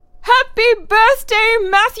Happy birthday,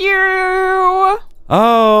 Matthew!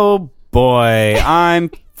 Oh, boy.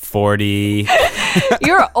 I'm 40.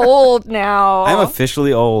 You're old now. I'm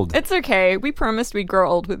officially old. It's okay. We promised we'd grow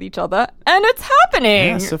old with each other, and it's happening.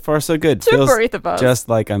 Yeah, so far so good. To Feels both of us. just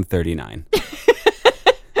like I'm 39.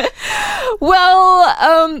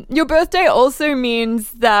 Well, your birthday also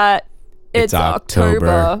means that it's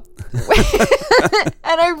October.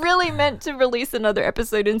 And I really meant to release another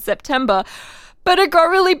episode in September, but it got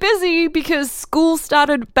really busy because school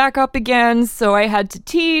started back up again, so I had to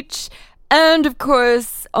teach. And of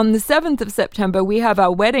course, on the 7th of September, we have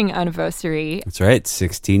our wedding anniversary. That's right,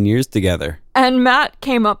 16 years together. And Matt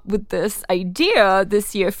came up with this idea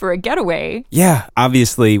this year for a getaway. Yeah,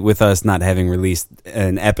 obviously, with us not having released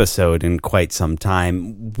an episode in quite some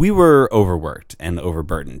time, we were overworked and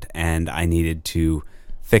overburdened, and I needed to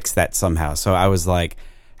fix that somehow. So I was like,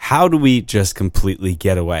 how do we just completely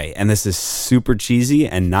get away? And this is super cheesy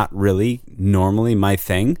and not really normally my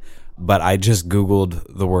thing, but I just Googled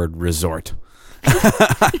the word resort.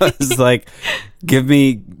 I was like, give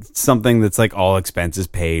me something that's like all expenses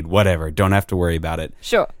paid, whatever. Don't have to worry about it.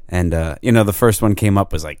 Sure. And, the first one came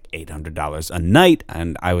up was like $800 a night,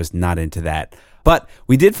 and I was not into that. But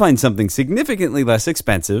we did find something significantly less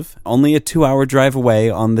expensive, only a 2-hour drive away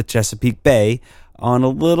on the Chesapeake Bay, on a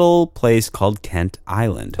little place called Kent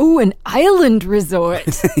Island. Ooh, an island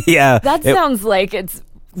resort. Yeah. That sounds like it's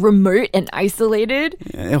remote and isolated.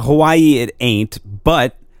 Hawaii, it ain't,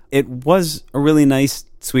 but it was a really nice,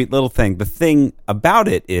 sweet little thing. The thing about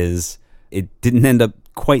it is it didn't end up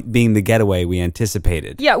quite being the getaway we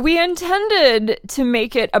anticipated. Yeah, we intended to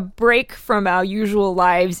make it a break from our usual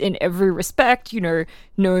lives in every respect. You know,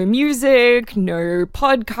 no music, no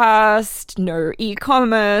podcast, no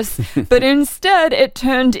e-commerce. But instead, it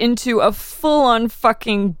turned into a full-on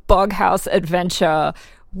fucking bog house adventure,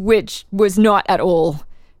 which was not at all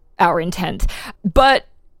our intent. But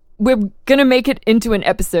we're going to make it into an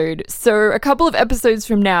episode. So a couple of episodes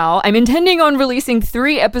from now, I'm intending on releasing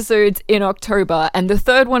 3 episodes in October, and the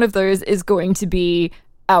third one of those is going to be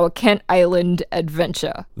our Kent Island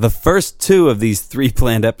adventure. The first 2 of these 3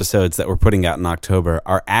 planned episodes that we're putting out in October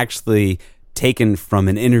are actually taken from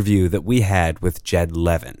an interview that we had with Jed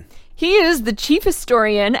Levin. He is the chief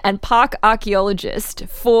historian and park archaeologist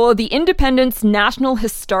for the Independence National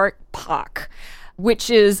Historic Park,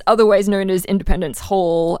 which is otherwise known as Independence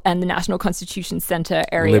Hall and the National Constitution Center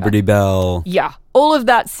area. Liberty Bell. Yeah, all of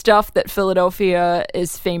that stuff that Philadelphia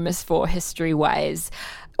is famous for history-wise.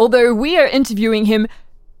 Although we are interviewing him,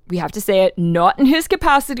 we have to say it, not in his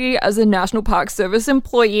capacity as a National Park Service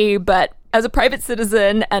employee, but as a private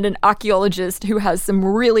citizen and an archaeologist who has some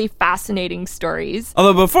really fascinating stories.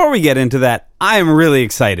 Although before we get into that, I am really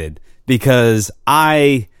excited because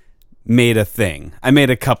I made a thing. I made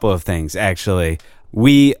a couple of things, actually.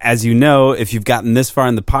 We, as you know, if you've gotten this far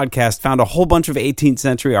in the podcast, found a whole bunch of 18th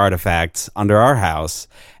century artifacts under our house,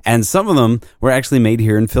 and some of them were actually made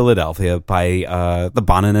here in Philadelphia by the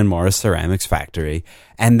Bonin and Morris Ceramics Factory,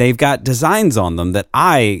 and they've got designs on them that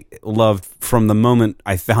I loved from the moment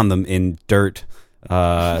I found them in dirt,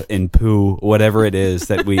 in poo, whatever it is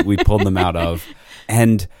that we pulled them out of.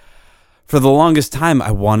 And for the longest time,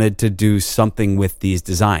 I wanted to do something with these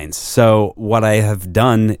designs. So what I have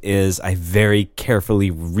done is I very carefully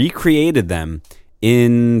recreated them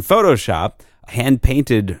in Photoshop,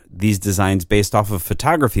 hand-painted these designs based off of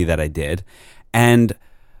photography that I did, and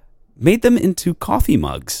made them into coffee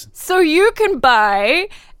mugs. So you can buy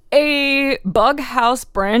a Bug House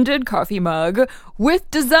branded coffee mug with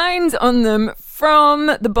designs on them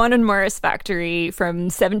from the Bon and Morris factory from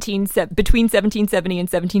between 1770 and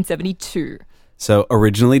 1772. So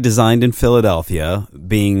originally designed in Philadelphia,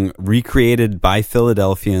 being recreated by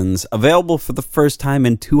Philadelphians, available for the first time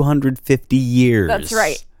in 250 years. That's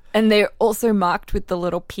right. And they're also marked with the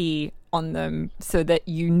little P on them so that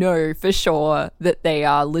you know for sure that they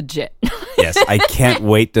are legit. Yes, I can't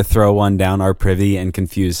wait to throw one down our privy and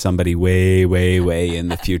confuse somebody way, way, way in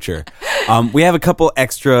the future. We have a couple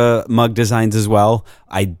extra mug designs as well.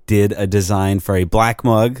 I did a design for a black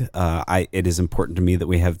mug. It is important to me that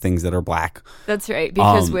we have things that are black. That's right,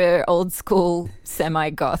 because we're old school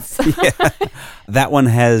semi-goths. Yeah. That one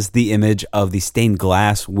has the image of the stained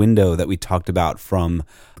glass window that we talked about from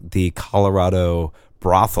the Colorado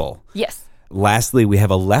brothel. Yes. Lastly, we have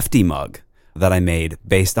a lefty mug that I made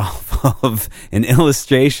based off of an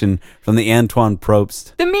illustration from the Antoine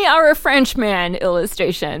Probst. The Me Are a Frenchman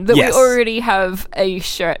illustration that Yes. we already have a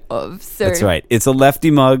shirt of. So That's right. It's a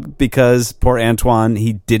lefty mug because poor Antoine,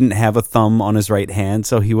 he didn't have a thumb on his right hand,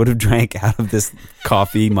 so he would have drank out of this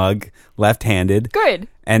coffee mug left-handed. Good.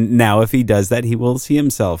 And now if he does that, he will see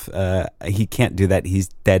himself. He can't do that. He's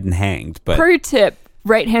dead and hanged. But Pro tip,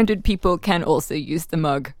 right-handed people can also use the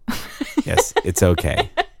mug. yes, it's okay.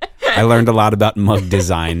 I learned a lot about mug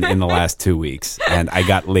design in the last 2 weeks, and I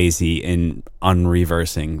got lazy in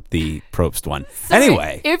unreversing the Probst one. So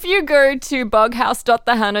anyway. If you go to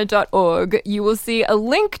boghouse.thehannah.org, you will see a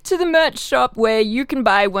link to the merch shop where you can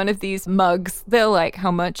buy one of these mugs. They're like,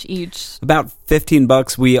 how much each? About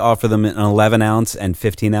 $15. We offer them in 11-ounce and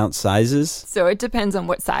 15-ounce sizes. So it depends on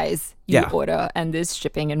what size you order, and there's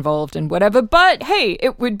shipping involved and whatever. But hey,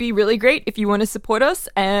 it would be really great if you want to support us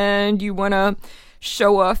and you want to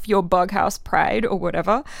show off your Bughouse pride or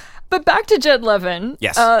whatever. But back to Jed Levin.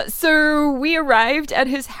 Yes. So we arrived at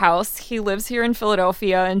his house. He lives here in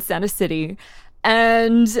Philadelphia in Center City.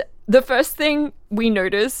 And the first thing we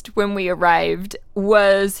noticed when we arrived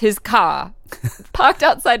was his car parked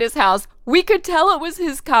outside his house. We could tell it was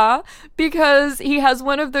his car because he has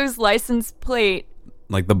one of those license plate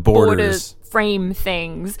like the borders frame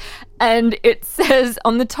things, and it says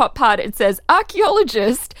on the top part it says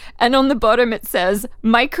archaeologist, and on the bottom it says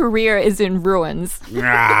my career is in ruins. And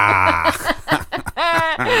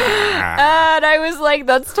I was like,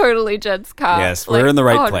 that's totally Jed's car. Yes, we're in the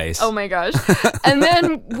right place. Oh my gosh. And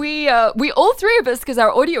then we all three of us, because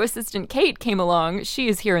our audio assistant Kate came along, she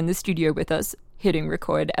is here in the studio with us hitting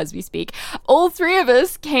record as we speak. All three of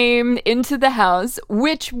us came into the house,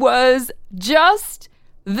 which was just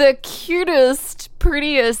the cutest,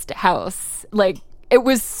 prettiest house. Like, it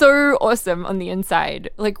was so awesome on the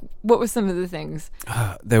inside. Like, what were some of the things?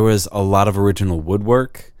 There was a lot of original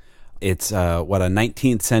woodwork. It's, a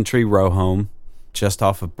 19th century row home just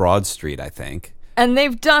off of Broad Street, I think. And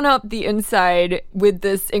they've done up the inside with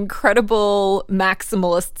this incredible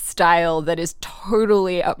maximalist style that is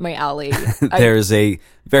totally up my alley. There's a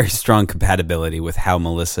very strong compatibility with how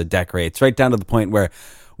Melissa decorates, right down to the point where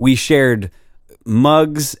we shared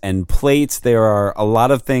mugs and plates. There are a lot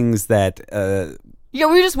of things that we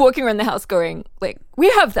were just walking around the house going like, we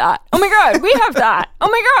have that, oh my god, we have that, oh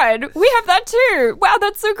my god, we have that too, wow,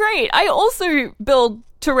 that's so great. I also build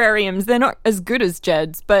terrariums. They're not as good as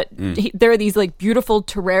Jed's, but there are these like beautiful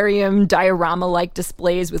terrarium diorama like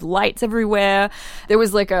displays with lights everywhere. There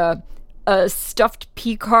was like a stuffed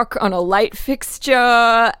peacock on a light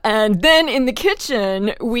fixture. And then in the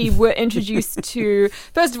kitchen, we were introduced to,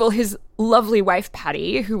 first of all, his lovely wife,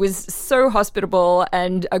 Patty, who was so hospitable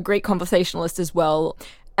and a great conversationalist as well.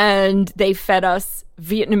 And they fed us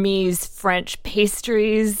Vietnamese, French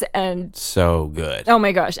pastries and... so good. Oh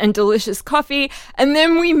my gosh. And delicious coffee. And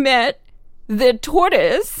then we met the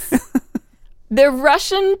tortoise, the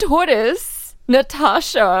Russian tortoise,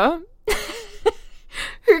 Natasha,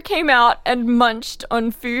 who came out and munched on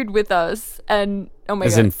food with us. And oh my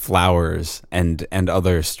god. As in flowers and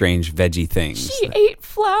other strange veggie things. She ate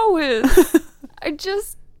flowers. I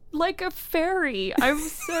just, like a fairy. I'm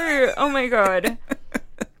so, oh my god.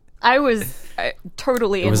 I was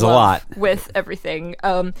totally in love with everything.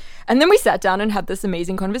 And then we sat down and had this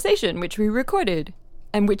amazing conversation, which we recorded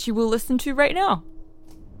and which you will listen to right now.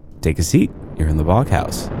 Take a seat. You're in the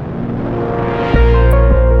Boghouse.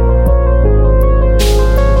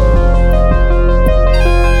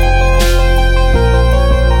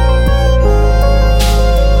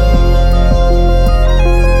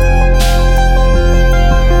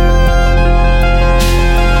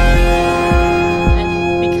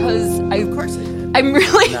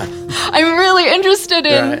 I'm really interested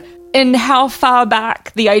in how far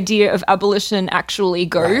back the idea of abolition actually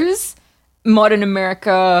goes. Right. Modern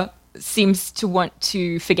America seems to want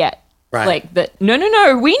to forget. Right. Like that. No.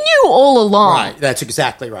 We knew all along. Right. That's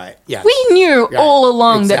exactly right. Yes. We knew all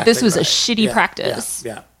along that this was a shitty practice.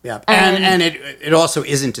 Yeah. And it also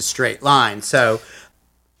isn't a straight line. So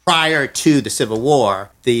prior to the Civil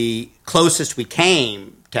War, the closest we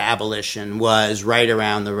came to abolition was right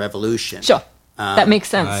around the Revolution. Sure. That makes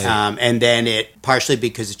sense. And then it, partially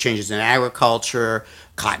because of changes in agriculture,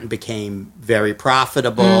 cotton became very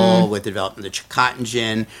profitable with the development of the cotton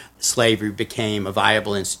gin. Slavery became a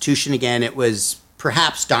viable institution again. It was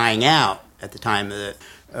perhaps dying out at the time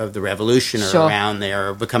of the Revolution or around there,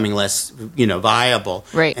 or becoming less, viable.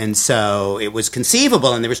 Right. And so it was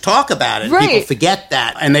conceivable, and there was talk about it. Right. People forget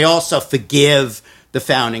that. And they also forgive the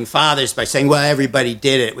Founding Fathers by saying, well, everybody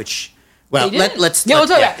did it, which, well, let's... we'll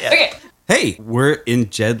talk about it. Okay. Hey, we're in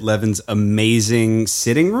Jed Levin's amazing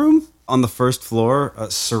sitting room on the first floor,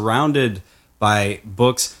 surrounded by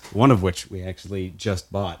books, one of which we actually just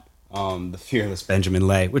bought, The Fearless Benjamin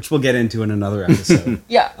Lay, which we'll get into in another episode.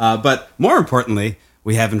 Yeah. But more importantly,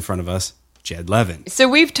 we have in front of us Jed Levin. So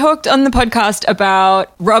we've talked on the podcast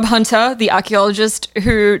about Rob Hunter, the archaeologist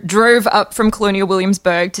who drove up from Colonial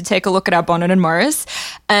Williamsburg to take a look at our Bonnet and Morris.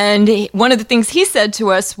 And one of the things he said to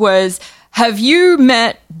us was, have you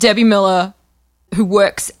met Debbie Miller, who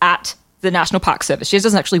works at the National Park Service? She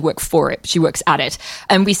doesn't actually work for it, but she works at it.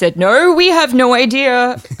 And we said, no, we have no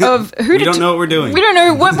idea of who We don't know what we're doing. We don't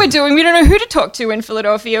know what we're doing. We don't know who to talk to in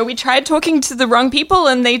Philadelphia. We tried talking to the wrong people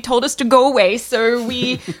and they told us to go away. So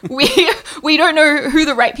we don't know who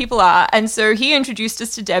the right people are. And so he introduced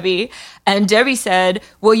us to Debbie, and Debbie said,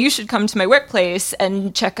 well, you should come to my workplace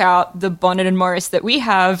and check out the Bonnet and Morris that we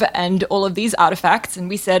have and all of these artifacts. And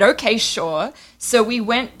we said, okay, sure. So we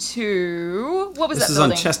went to, what was that This is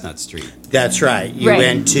building? on Chestnut Street. That's right. You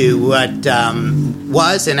went to what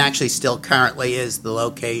was and actually still currently is the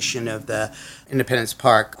location of the Independence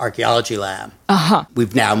Park Archaeology Lab. Uh-huh.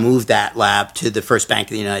 We've now moved that lab to the First Bank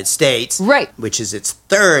of the United States, Right. which is its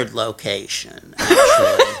third location,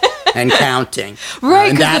 actually, and counting. Right,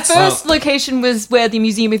 And because the first location was where the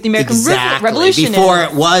Museum of the American Revolution before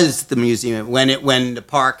is. it was the museum, when the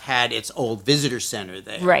park had its old visitor center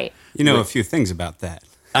there. Right. You know a few things about that.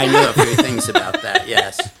 I know a few things about that,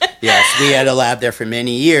 yes. Yes, we had a lab there for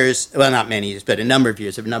many years. Well, not many years, but a number of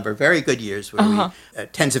years, a number of very good years where we,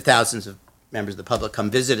 tens of thousands of members of the public come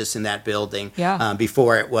visit us in that building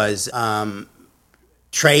before it was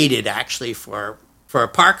traded, actually, for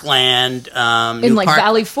parkland. In like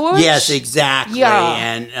Valley Forge? Yes, exactly. Yeah.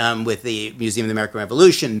 And with the Museum of the American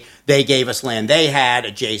Revolution, they gave us land they had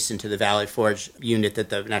adjacent to the Valley Forge unit that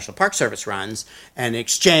the National Park Service runs. And in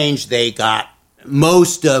exchange, they got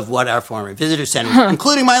most of what our former visitor center was,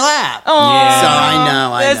 including my lab. Oh, Yeah. So I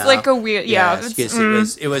know. There's like a weird, Yes,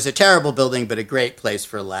 yes, it was a terrible building, but a great place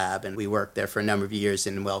for a lab, and we worked there for a number of years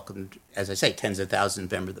and welcomed, as I say, tens of thousands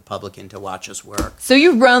of members of the public in to watch us work. So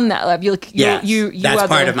you run that lab. Yes, You that's are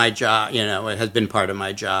part the- of my job. You know, it has been part of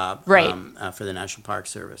my job, Right. For the National Park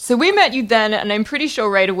Service. So we met you then, and I'm pretty sure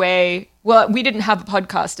right away. Well, we didn't have a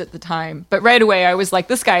podcast at the time, but right away I was like,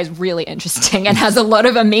 this guy is really interesting and has a lot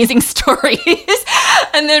of amazing stories.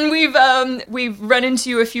 And then we've run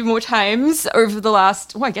into you a few more times over the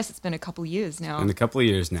last, I guess it's been a couple years now. In a couple of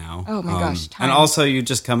years now. Oh my gosh, time. And also you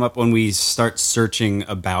just come up when we start searching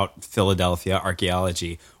about Philadelphia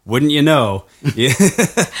archaeology. Wouldn't you know?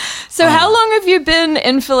 So how long have you been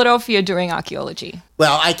in Philadelphia doing archaeology?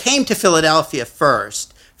 Well, I came to Philadelphia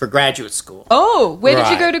first for graduate school. Oh, where did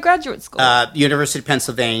you Right. go to graduate school? University of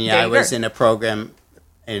Pennsylvania. There I you was go. in a program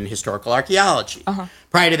in historical archaeology. Uh-huh.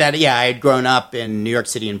 Prior to that, I had grown up in New York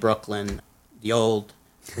City and Brooklyn,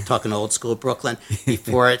 we're talking old school Brooklyn,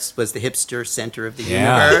 before it was the hipster center of the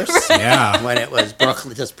universe. Yeah. When it was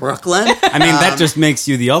Brooklyn, just Brooklyn. I mean, that just makes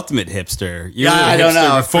you the ultimate hipster. You're Yeah, a I don't hipster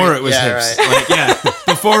know. Before it was Yeah, hipster. right.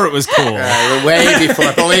 Before it was cool. Way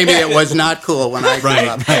before. Believe me, it was not cool when I grew Right,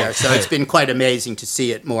 up there. right, So it's been quite amazing to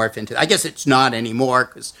see it morph into. I guess it's not anymore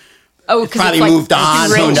because Oh, it's 'cause probably it's like moved on.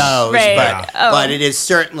 Who rich. knows? Right. But it has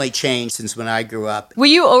certainly changed since when I grew up. Were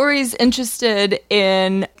you always interested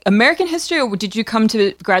in American history, or did you come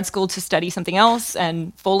to grad school to study something else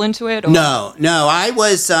and fall into it? Or? No. I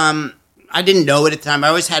was. I didn't know it at the time. I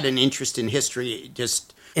always had an interest in history.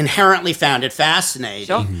 Just inherently found it fascinating.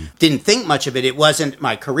 Sure. Didn't think much of it. It wasn't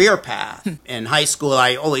my career path. In high school,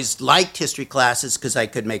 I always liked history classes because I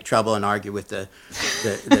could make trouble and argue with the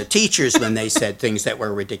teachers when they said things that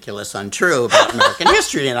were ridiculous, untrue about American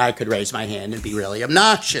history, and I could raise my hand and be really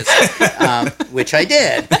obnoxious, which I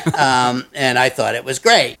did, and I thought it was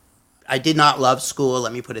great. I did not love school,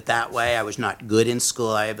 let me put it that way. I was not good in school.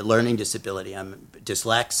 I have a learning disability. I'm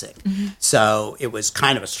dyslexic. So it was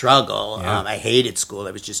kind of a struggle. Yeah. I hated school.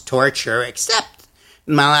 It was just torture, except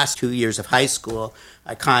in my last 2 years of high school,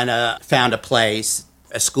 I kind of found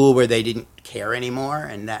a school where they didn't care anymore,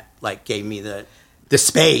 and that gave me the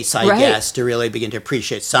space, I Right. guess, to really begin to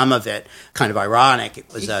appreciate some of it. Kind of ironic. It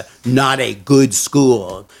was not a good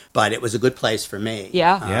school, but it was a good place for me.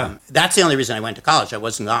 Yeah. Yeah. That's the only reason I went to college. I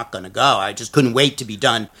was not going to go. I just couldn't wait to be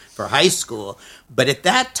done for high school. But at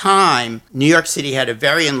that time, New York City had a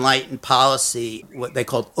very enlightened policy, what they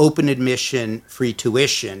called open admission, free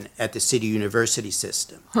tuition at the city university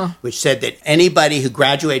system, which said that anybody who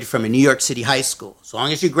graduated from a New York City high school, as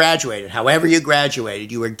long as you graduated, however you graduated,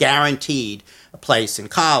 you were guaranteed a place in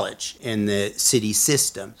college in the city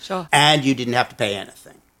system. Sure. And you didn't have to pay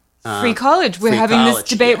anything. Free college. We're free having college, this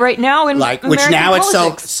debate yeah. right now in which American now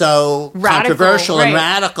politics. it's so Radical, controversial and right.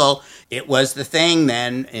 radical. It was the thing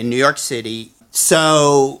then in New York City.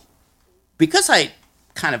 So because I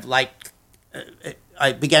kind of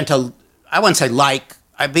I began to, I wouldn't say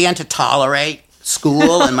I began to tolerate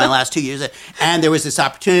school in my last 2 years. And there was this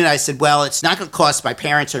opportunity. I said, well, it's not going to cost my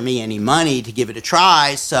parents or me any money to give it a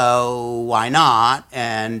try, so why not?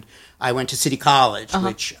 And I went to City College,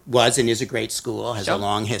 which was and is a great school, has a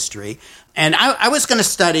long history. And I was going to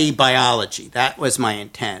study biology. That was my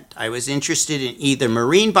intent. I was interested in either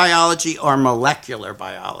marine biology or molecular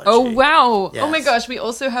biology. Oh, wow. Yes. Oh, my gosh. We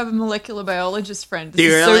also have a molecular biologist friend. Do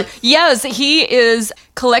you really? Yes. He is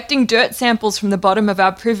collecting dirt samples from the bottom of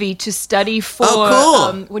our privy to study for,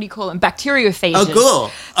 cool. what do you call them? Bacteriophages. Oh,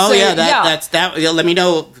 cool. Oh, So, yeah, that's that. Yeah, let me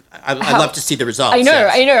know. I'd love to see the results. I know.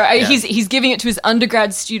 Yes. Yeah. He's giving it to his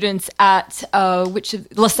undergrad students at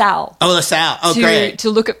LaSalle. Oh, LaSalle. Oh, great. To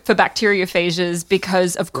look for bacteriophages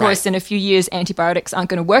because, of course, in a few years, antibiotics aren't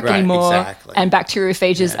going to work anymore, exactly. and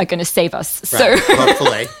bacteriophages are going to save us. Right, So,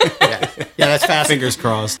 hopefully. Yeah, that's fascinating. Fingers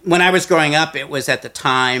crossed. When I was growing up, it was at the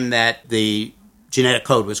time that the genetic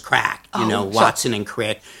code was cracked. Watson and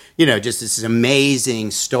Crick. Just this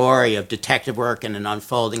amazing story of detective work and an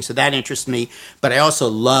unfolding. So that interests me. But I also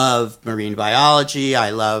love marine biology.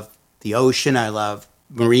 I love the ocean. I love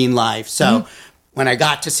marine life. So when I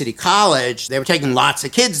got to City College, they were taking lots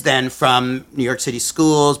of kids then from New York City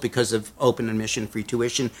schools because of open admission, free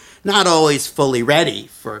tuition, not always fully ready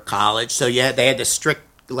for college. So they had this strict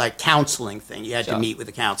counseling thing. You had to meet with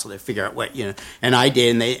the counselor to figure out what, and I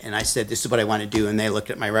did. And I said, this is what I want to do. And they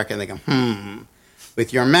looked at my record and they go,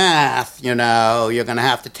 with your math, you're going to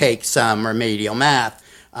have to take some remedial math.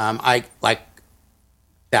 That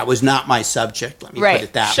was not my subject. Let me put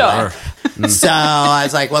it that way. So I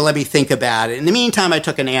was like, well, let me think about it. In the meantime, I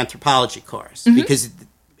took an anthropology course because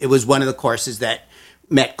it was one of the courses that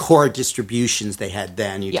met core distributions they had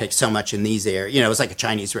then. You take so much in these areas. It was like a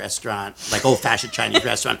Chinese restaurant, like old-fashioned Chinese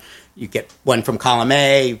restaurant. You get one from column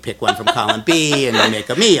A, you pick one from column B, and you make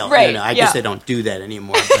a meal. Right. I guess they don't do that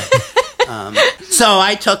anymore. So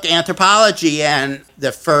I took anthropology, and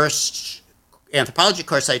the first anthropology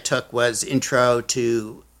course I took was Intro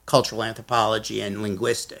to Cultural Anthropology and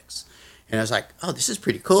Linguistics. And I was like, oh, this is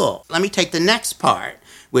pretty cool. Let me take the next part,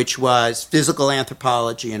 which was physical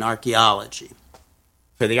anthropology and archaeology.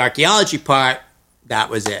 For the archaeology part, that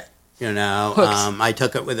was it. I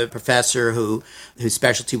took it with a professor whose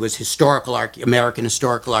specialty was American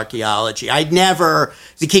historical archaeology. As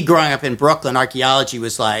a kid growing up in Brooklyn, archaeology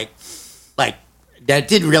was like that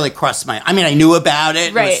didn't really cross my. I mean, I knew about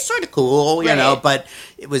it. Right. It was sort of cool, but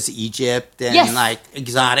it was Egypt and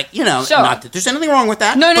exotic. Not that there's anything wrong with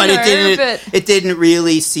that. It didn't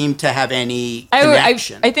really seem to have any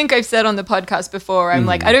connection. I think I've said on the podcast before, I'm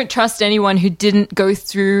like, I don't trust anyone who didn't go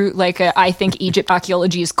through I think Egypt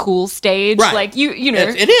archaeology is cool stage. Right. Like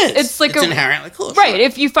it is. It's inherently cool. Right. Sure.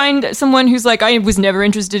 If you find someone who's like, I was never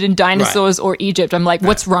interested in dinosaurs or Egypt, I'm like,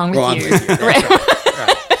 what's wrong with you? Right.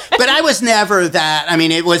 But I was never that. I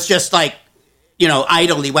mean, it was just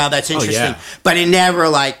idly, wow, that's interesting. Yeah. But it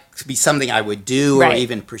never be something I would do or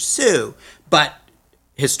even pursue. But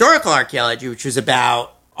historical archaeology, which was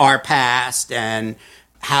about our past and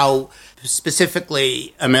how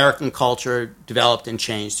specifically American culture developed and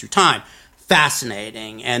changed through time.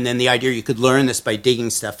 Fascinating. And then the idea you could learn this by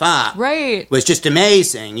digging stuff up was just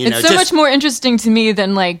amazing. It's so much more interesting to me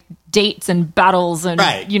than dates and battles and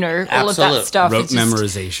all of that stuff. Rote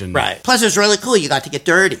memorization. Right. Plus, it was really cool. You got to get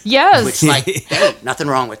dirty. Yes. Which, hey, nothing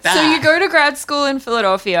wrong with that. So you go to grad school in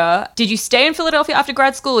Philadelphia. Did you stay in Philadelphia after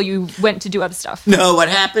grad school, or you went to do other stuff? No, what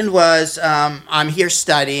happened was I'm here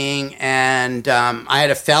studying, and I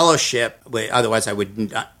had a fellowship. Otherwise, I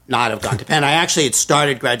would not have gone to Penn. I actually had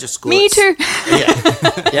started graduate school. Me too.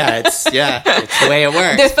 It's the way it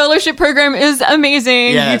works. The fellowship program is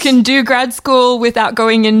amazing. Yes. You can do grad school without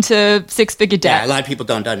going into six-figure debt. Yeah, a lot of people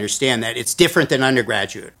don't understand that. It's different than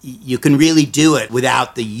undergraduate. You can really do it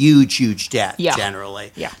without the huge debt,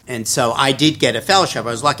 generally. Yeah. And so I did get a fellowship. I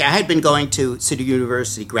was lucky. I had been going to City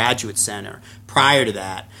University Graduate Center prior to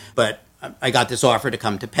that, but I got this offer to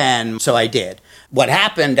come to Penn, so I did. What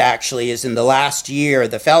happened, actually, is in the last year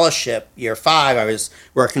of the fellowship, year 5, I was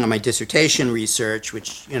working on my dissertation research,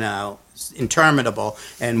 which, is interminable,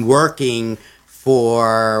 and working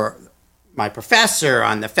for my professor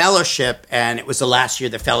on the fellowship, and it was the last year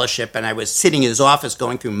of the fellowship, and I was sitting in his office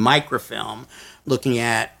going through microfilm, looking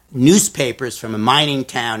at newspapers from a mining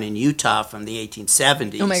town in Utah from the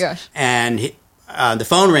 1870s. Oh, my gosh. And the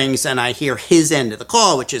phone rings, and I hear his end of the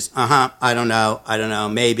call, which is, I don't know,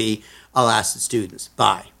 maybe I'll ask the students.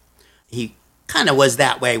 Bye. He kind of was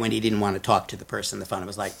that way when he didn't want to talk to the person on the phone. It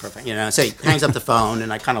was like, perfect, So he hangs up the phone,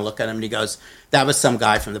 and I kind of look at him, and he goes, that was some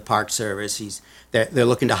guy from the Park Service. They're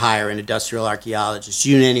looking to hire an industrial archaeologist.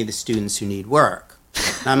 You and any of the students who need work.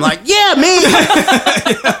 And I'm like, yeah, me.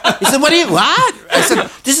 He said, what? I said,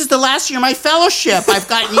 this is the last year of my fellowship. I've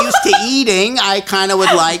gotten used to eating. I kind of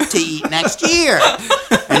would like to eat next year.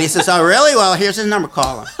 And he says, oh, really? Well, here's his number.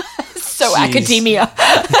 Call him. So academia.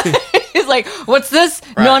 He's like, what's this?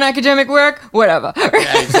 Right. Non-academic work? Whatever.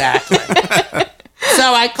 Yeah, exactly.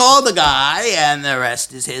 So I called the guy, and the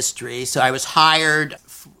rest is history. So I was hired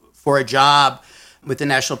for a job with the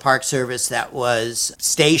National Park Service that was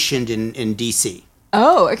stationed in D.C.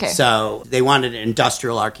 Oh, okay. So they wanted an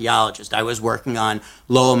industrial archaeologist. I was working on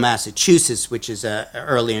Lowell, Massachusetts, which is an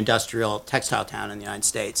early industrial textile town in the United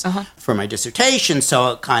States, for my dissertation.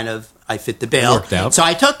 So I fit the bill. Worked out. So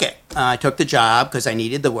I took it. I took the job because I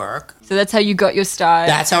needed the work. So that's how you got your start.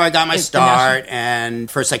 That's how I got my start. And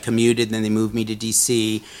first I commuted, and then they moved me to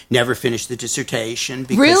D.C. Never finished the dissertation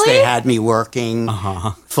because they had me working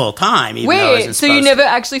full time. Wait, so you never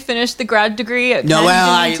actually finished the grad degree at No, well,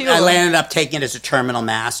 I or? ended up taking it as a terminal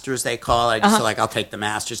master's, they call it. I just I'll take the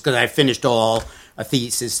master's because I finished all a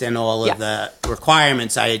thesis and all of the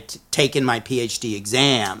requirements. I had taken my PhD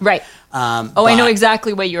exam. Right. I know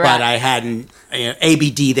exactly where you're at. But I hadn't,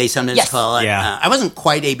 ABD, they sometimes call it. Yeah. I wasn't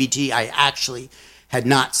quite ABD. I actually had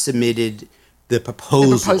not submitted the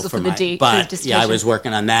proposal for the but dissertation. I was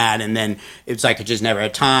working on that, and then it was like I just never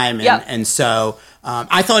had time, and so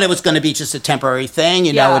I thought it was going to be just a temporary thing,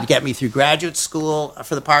 it would get me through graduate school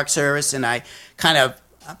for the Park Service, and I kind of,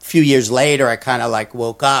 a few years later, I kind of like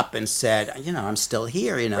woke up and said, I'm still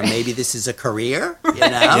here, maybe this is a career,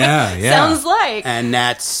 Yeah. Sounds like. And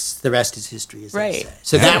that's, the rest is history, as they Right. say.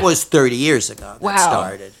 So that was 30 years ago that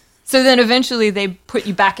started. So then eventually they put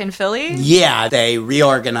you back in Philly? Yeah, they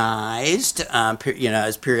reorganized,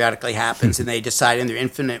 as periodically happens, and they decided in their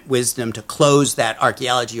infinite wisdom to close that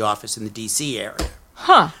archaeology office in the D.C. area.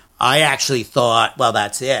 Huh. I actually thought, well,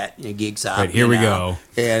 that's it. Gigs up. Right, here we go.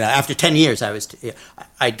 And after 10 years,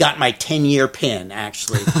 I'd got my 10-year pin,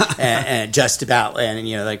 actually, and just about,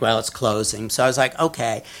 and well, it's closing. So I was like,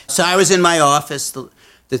 okay. So I was in my office the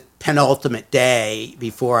penultimate day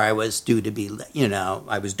before I was due to be,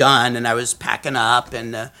 I was done, and I was packing up,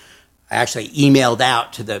 and I actually emailed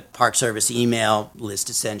out to the Park Service email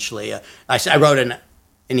list, essentially. I wrote an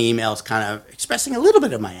email kind of expressing a little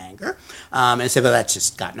bit of my anger, and I said, well, that's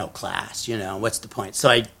just got no class, what's the point? So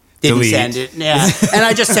I didn't send it, and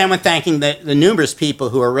I just sent one thanking the numerous people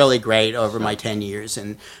who were really great over my 10 years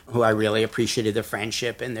and who I really appreciated their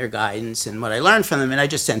friendship and their guidance and what I learned from them, and I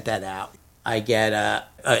just sent that out. I get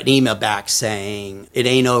an email back saying, it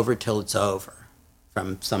ain't over till it's over,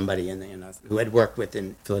 from somebody who had worked with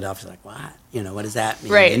in Philadelphia. Like, what? What does that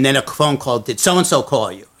mean? Right. And then a phone call, did so-and-so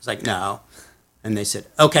call you? I was like, no. And they said,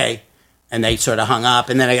 okay. And they sort of hung up.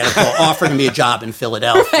 And then I got a call offering me a job in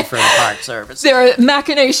Philadelphia for the Park Service. There are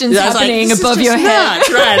machinations happening above your head.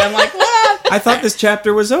 Nuts. Right. I'm like, what? I thought this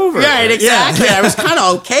chapter was over. Right, exactly. Yeah. I was kind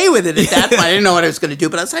of okay with it at that point. I didn't know what I was going to do,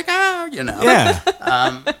 but I was like,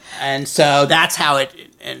 Yeah. And so that's how it,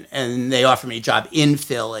 and they offered me a job in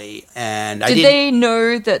Philly. And Did they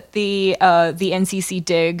know that the NCC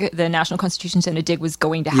dig, the National Constitution Center dig, was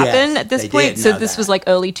going to happen at this point? So this was like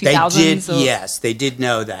early 2000s? They did, yes, they did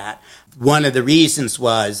know that. One of the reasons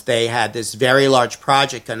was they had this very large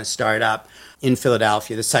project going to start up in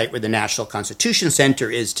Philadelphia, the site where the National Constitution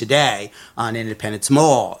Center is today on Independence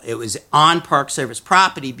Mall. It was on Park Service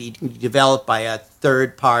property being developed by a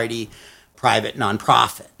third-party private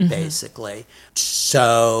nonprofit, basically.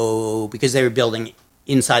 So because they were building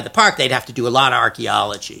inside the park, they'd have to do a lot of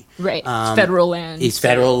archaeology. Right. It's federal land. It's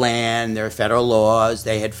federal land. There are federal laws.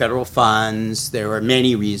 They had federal funds. There were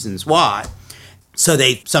many reasons why. So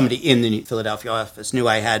somebody in the Philadelphia office knew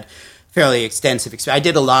I had fairly extensive experience. I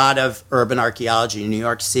did a lot of urban archaeology in New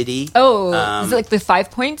York City. Oh, is it like the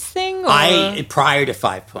 5 Points thing? Or? Prior to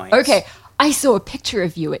 5 Points. Okay. I saw a picture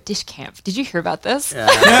of you at Dish Camp. Did you hear about this? That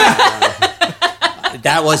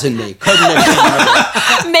wasn't me. Couldn't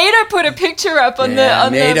have been me. Maida put a picture up on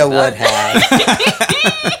Maida would have.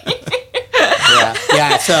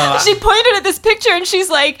 Yeah, so she pointed at this picture and she's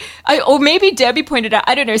like, or maybe Debbie pointed out,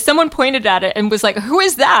 I don't know, someone pointed at it and was like, who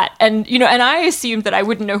is that? And, and I assumed that I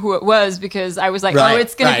wouldn't know who it was because I was like,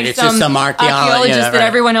 it's going to be some archaeologist that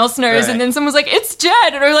everyone else knows. Right. And then someone was like, it's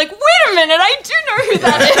Jed. And I was like, wait a minute, I do know who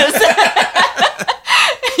that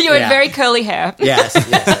is. You had very curly hair. Yes,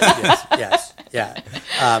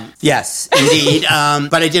 indeed.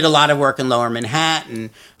 But I did a lot of work in Lower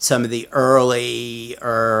Manhattan. Some of the early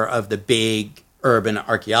of the big urban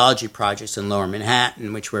archaeology projects in Lower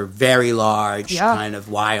Manhattan, which were very large, kind of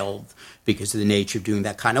wild, because of the nature of doing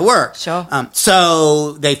that kind of work. Sure.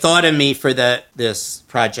 So they thought of me for this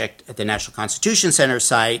project at the National Constitution Center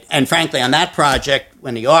site. And frankly, on that project,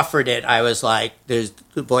 when he offered it, I was like, there's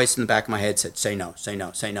a voice in the back of my head said, say no, say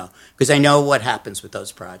no, say no. Because I know what happens with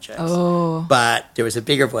those projects. Oh. But there was a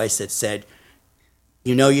bigger voice that said,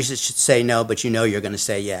 you know you should say no, but you know you're going to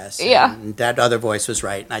say yes. Yeah. And that other voice was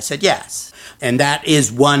right, and I said yes. And that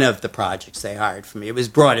is one of the projects they hired for me. It was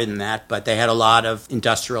broader than that, but they had a lot of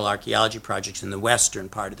industrial archaeology projects in the western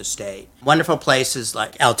part of the state. Wonderful places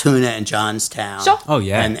like Altoona and Johnstown. Sure. Oh,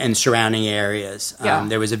 yeah. And surrounding areas. Yeah.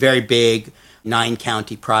 There was a very big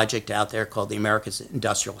 9-county project out there called the America's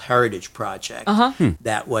Industrial Heritage Project.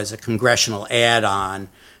 That was a congressional add-on,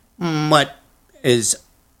 what is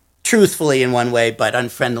truthfully in one way, but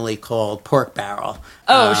unfriendly called Pork Barrel.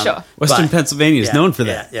 Oh, sure. Western Pennsylvania is known for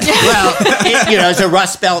that. Yeah. Well, as a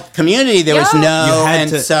Rust Belt community, there was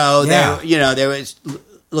there was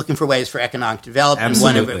looking for ways for economic development.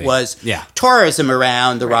 Absolutely. One of it was tourism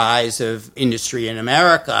around the rise of industry in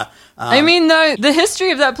America. I mean, the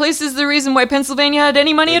history of that place is the reason why Pennsylvania had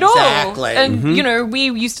any money at all. Exactly. And, we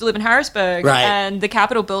used to live in Harrisburg, Right. and the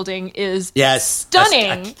Capitol building is Yes,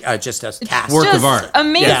 stunning. Just a task. Work just of art.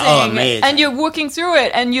 Amazing. Yeah, oh, amazing. And you're walking through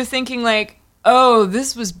it, and you're thinking, like, oh,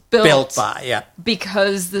 this was built by,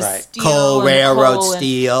 because the right. steel Coal, and railroad coal and-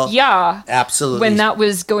 steel. Yeah. Absolutely. When that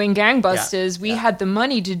was going gangbusters, we had the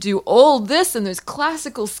money to do all this and those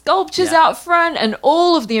classical sculptures out front and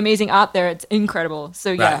all of the amazing art there. It's incredible.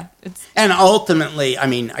 So, Right. it's... And ultimately, I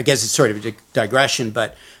mean, I guess it's sort of a digression,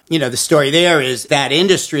 but, the story there is that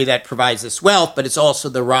industry that provides this wealth, but it's also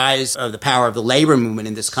the rise of the power of the labor movement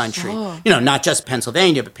in this country. Sure. Not just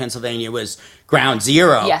Pennsylvania, but Pennsylvania was ground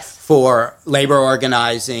zero Yes. for labor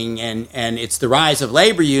organizing, and it's the rise of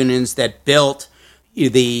labor unions that built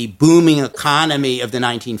the booming economy of the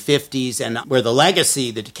 1950s, and where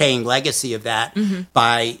the decaying legacy of that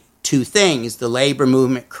by two things. The labor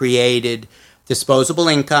movement created disposable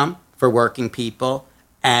income for working people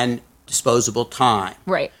and disposable time.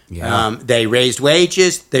 Right. Yeah. They raised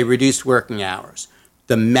wages, they reduced working hours.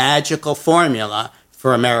 The magical formula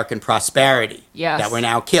for American prosperity that we're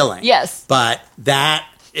now killing. Yes. But that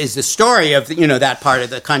is the story of that part of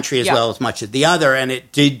the country as well as much of the other, and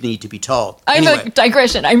it did need to be told. I have Anyway. a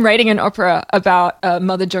digression. I'm writing an opera about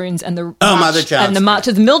Mother Jones and the Mother Jones. and the March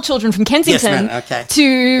of the Mill Children from Kensington Yes, ma'am.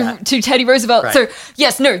 Okay. to Teddy Roosevelt. Right. So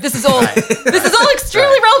this is all this is all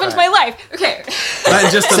extremely relevant to my life. Okay. But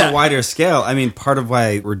just on a wider scale, I mean, part of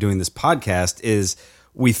why we're doing this podcast is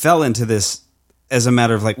we fell into this as a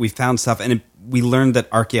matter of we found stuff, and we learned that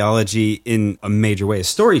archaeology in a major way is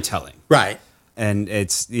storytelling. Right. And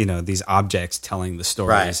it's, these objects telling the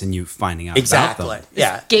stories and you finding out Exactly. about them.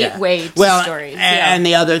 Yeah. Gateway to well, stories. And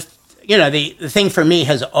the other, the thing for me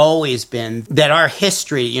has always been that our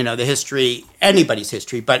history, the history, anybody's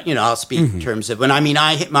history, but, I'll speak in terms of, when I mean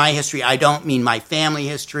my history, I don't mean my family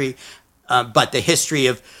history, but the history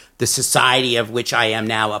of the society of which I am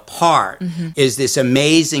now a part is this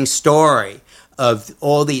amazing story of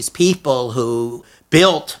all these people who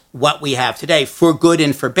built what we have today for good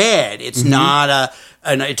and for bad. It's not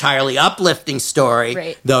an entirely uplifting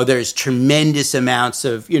story, though there's tremendous amounts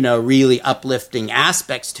of, really uplifting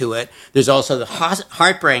aspects to it. There's also the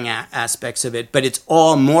heartbreaking aspects of it, but it's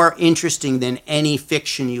all more interesting than any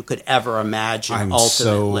fiction you could ever imagine, I'm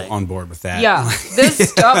ultimately. so on board with that. Yeah, there's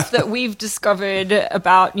stuff that we've discovered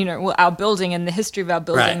about, our building and the history of our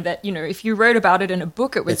building that, if you wrote about it in a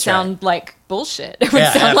book, it would sound like bullshit. It would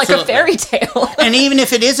sound like a fairy tale. And even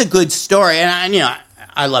if it is a good story, and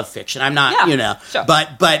I love fiction. I'm not, sure. but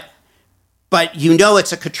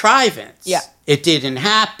it's a contrivance. Yeah. It didn't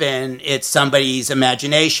happen. It's somebody's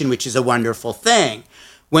imagination, which is a wonderful thing.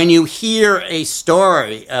 When you hear a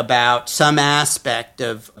story about some aspect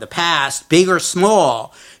of the past, big or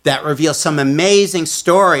small, that reveals some amazing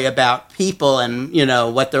story about people and,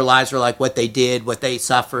 what their lives were like, what they did, what they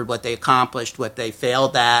suffered, what they accomplished, what they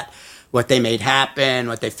failed at, what they made happen,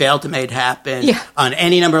 what they failed to make happen on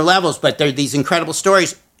any number of levels. But they're these incredible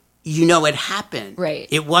stories. It happened. Right.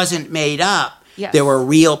 It wasn't made up. Yes. There were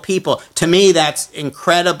real people. To me, that's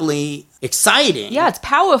incredibly exciting. Yeah, it's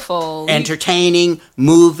powerful. Entertaining,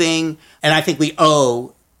 moving. And I think we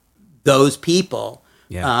owe those people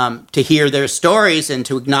to hear their stories and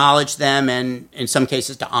to acknowledge them and, in some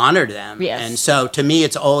cases, to honor them. Yes. And so, to me,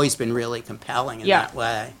 it's always been really compelling in that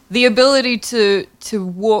way. The ability to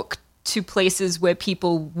walk to places where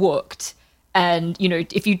people walked And,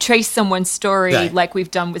 if you trace someone's story, Right. like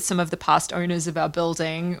we've done with some of the past owners of our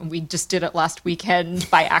building, we just did it last weekend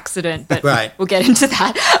by accident, but Right. we'll get into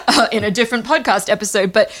that in a different podcast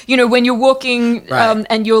episode. But, when you're walking Right.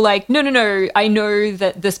 and you're like, no, I know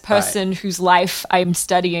that this person whose life I'm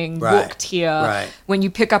studying Right. walked here. Right. When you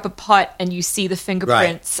pick up a pot and you see the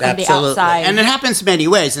fingerprints on the Absolutely. outside. And it happens many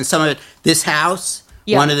ways. And some of it, this house,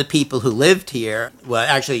 Yeah. one of the people who lived here, well,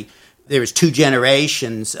 actually, there was 2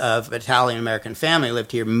 generations of Italian-American family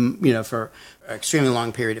lived here, for an extremely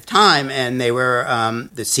long period of time. And they were,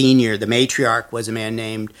 the matriarch was a man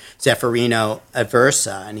named Zeffirino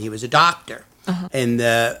Aversa, and he was a doctor. In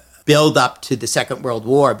the build up to the Second World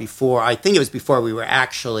War, I think it was before the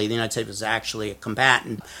United States was actually a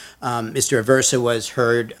combatant, Mr. Aversa was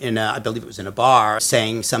heard I believe it was in a bar,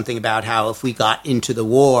 saying something about how if we got into the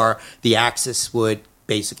war, the Axis would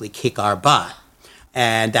basically kick our butt.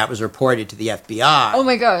 And that was reported to the FBI. Oh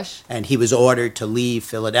my gosh. And he was ordered to leave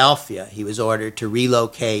Philadelphia. He was ordered to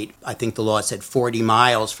relocate, I think the law said 40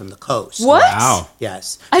 miles from the coast. What? Wow.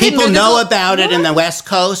 Yes. I didn't People know know this- about it in the West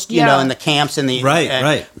Coast, Yeah. in the camps and the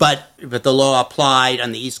Right. But the law applied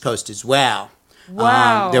on the East Coast as well.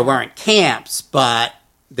 Wow. There weren't camps, but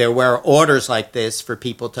there were orders like this for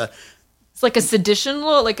people to. It's like a sedition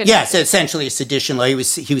law? Yes, essentially a sedition law. He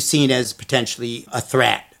was seen as potentially a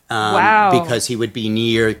threat. Wow. Because he would be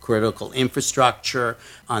near critical infrastructure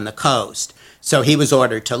on the coast. So he was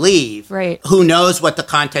ordered to leave. Right. Who knows what the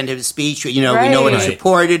content of his speech, we know what is Right.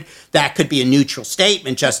 reported. That could be a neutral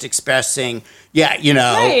statement just expressing, Right, you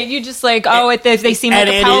just they seem like and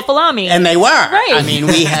a powerful army. And they were. Right. I mean,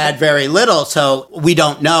 we had very little, so we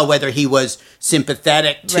don't know whether he was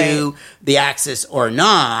sympathetic to the Axis or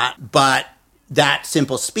not, but that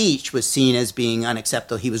simple speech was seen as being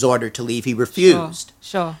unacceptable. He was ordered to leave. He refused.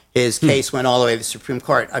 Sure. His case went all the way to the Supreme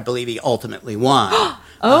Court. I believe he ultimately won.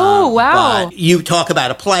 Oh, wow. But you talk about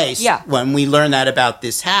a place. Yeah. When we learned that about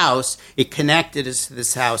this house, it connected us to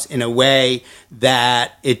this house in a way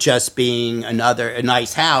that it just being a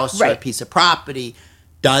nice house or a Right. piece of property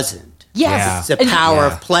doesn't. Yes. It's the power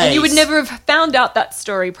of place. And you would never have found out that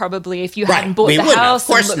story probably if you Right. hadn't bought We the wouldn't. Of house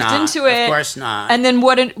course and looked not. into it. Of course not. And then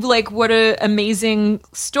what a amazing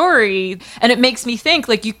story. And it makes me think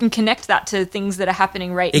you can connect that to things that are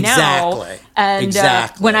happening right now. Exactly. And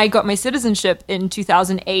Exactly. when I got my citizenship in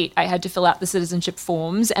 2008, I had to fill out the citizenship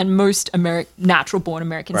forms, and most natural-born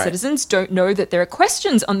American Right. citizens don't know that there are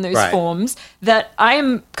questions on those Right. forms that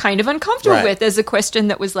I'm kind of uncomfortable Right. with. There's a question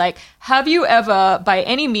that was like, have you ever, by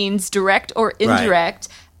any means, direct or indirect,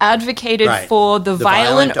 advocated Right. for the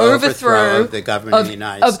violent overthrow of the government of the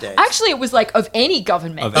United States. Actually, it was of any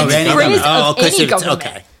government. Of It's any phrased government. of 'cause any it's- government.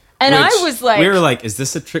 okay. And I Which was like, we were like, is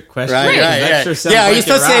this a trick question? Right, Because right, that right. sure sounds Yeah, like you're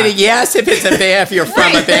supposed to say yes if it's if you're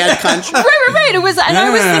from a bad country. right. It was, and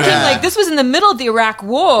I was thinking Yeah. this was in the middle of the Iraq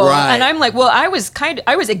War, Right. and I'm like, well, I was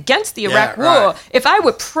against the Iraq Yeah, War. right. If I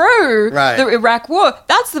were pro Right. the Iraq War,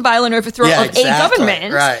 that's the violent overthrow Yeah, of exactly. a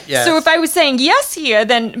government. Right, yes. So if I was saying yes here,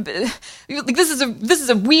 then this is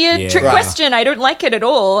a weird Yeah. trick Right. question. I don't like it at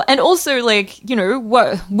all. And also,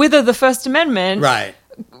 whether the First Amendment, Right.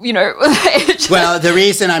 it just- Well, the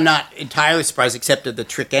reason I'm not entirely surprised, except of the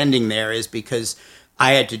trick ending there, is because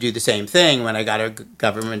I had to do the same thing when I got a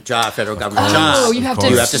government job, federal government job. you have to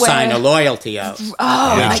You have to swear. sign a loyalty oath.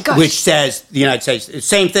 Oh my gosh. Which says the United States,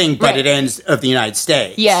 same thing, but Right. it ends of the United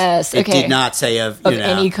States. Yes, It okay. did not say of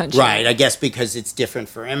any country. Right, I guess because it's different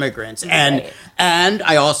for immigrants. Right. And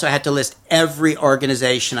I also had to list every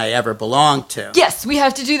organization I ever belonged to. Yes, we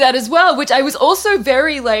have to do that as well, which I was also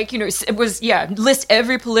very it was, list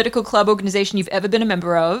every political club organization you've ever been a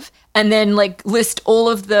member of, and then list all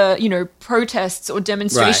of the, protests or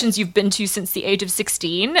demonstrations you've been to since the age of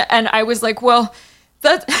 16. And I was like, well,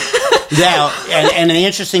 that. Yeah, and the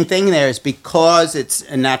interesting thing there is because it's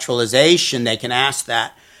a naturalization, they can ask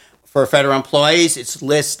that. For federal employees, it's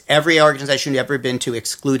list every organization you've ever been to,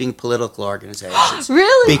 excluding political organizations.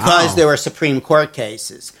 Really? Because Wow. there were Supreme Court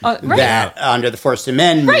cases Right. that, under the First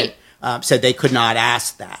Amendment, Right. said they could not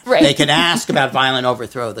ask that. Right. They could ask about violent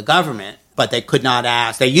overthrow of the government, but they could not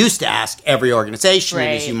ask. They used to ask every organization, and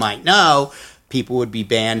as Right. you might know, people would be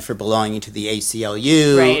banned for belonging to the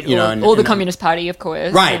ACLU. Right, and or the Communist Party, of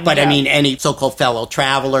course. Right, and, but I yeah. mean, any so-called fellow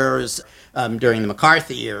travelers during the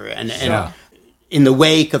McCarthy era, and in the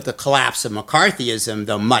wake of the collapse of McCarthyism,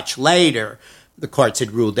 though much later, the courts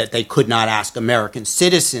had ruled that they could not ask American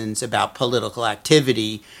citizens about political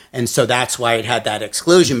activity, and so that's why it had that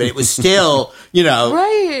exclusion. But it was still,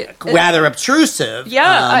 Right. rather obtrusive.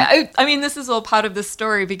 Yeah, I mean, this is all part of the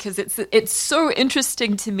story because it's so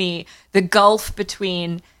interesting to me, the gulf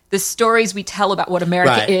between the stories we tell about what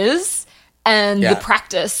America Right. is and the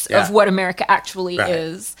practice of what America actually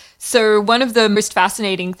is. So one of the most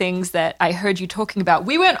fascinating things that I heard you talking about,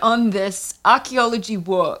 we went on this archaeology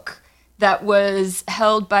walk that was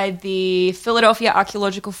held by the Philadelphia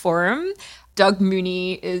Archaeological Forum. Doug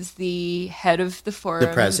Mooney is the head of the forum, the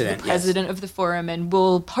president of the forum, and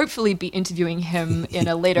we'll hopefully be interviewing him in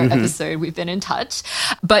a later episode. We've been in touch.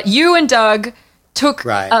 But you and Doug took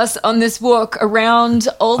us on this walk around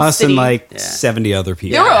Old City. Us and 70 other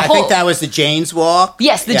people. I think that was the Jane's Walk.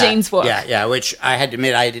 Yes, the Jane's Walk. Yeah, which I had to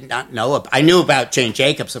admit I did not know. I knew about Jane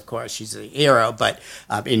Jacobs, of course. She's a hero, but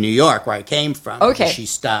in New York, where I came from, she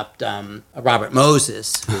stopped Robert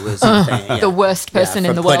Moses, who was the worst person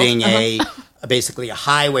in the world. Putting basically a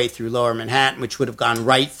highway through Lower Manhattan, which would have gone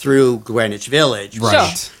right through Greenwich Village.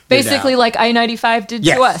 Right. Sure. Basically like I-95 did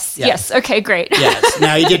to us. Yes. Okay, great. Yes.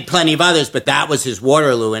 Now, he did plenty of others, but that was his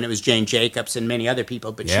Waterloo, and it was Jane Jacobs and many other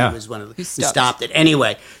people, but she was one of the who stopped it.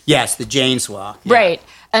 Anyway, yes, the Jane's Walk. Yeah. Right.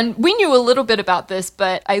 And we knew a little bit about this,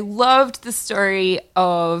 but I loved the story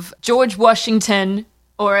of George Washington,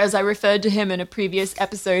 or as I referred to him in a previous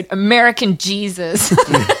episode, American Jesus.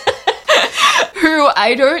 Who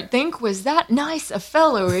I don't think was that nice a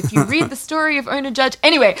fellow if you read the story of Owner Judge.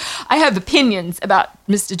 Anyway, I have opinions about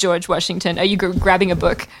Mr. George Washington. Are you grabbing a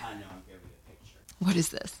book? No, I'm giving you a picture. What is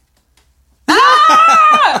this?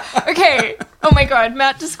 Ah! Okay. Oh my God,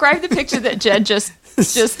 Matt, describe the picture that Jed just.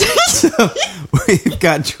 So we've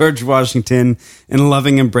got George Washington in a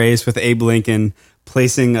loving embrace with Abe Lincoln,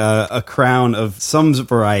 placing a crown of some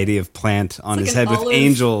variety of plant on his head with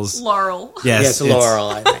angels. Laurel. Yes, laurel,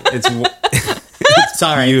 I think. It's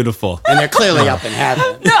sorry. Beautiful. And they're clearly up in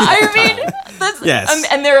heaven. No, I mean, that's,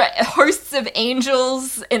 and there are hosts of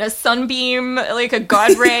angels in a sunbeam, like a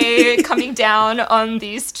god ray coming down on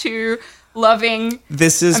these two loving.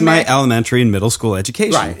 This is my elementary and middle school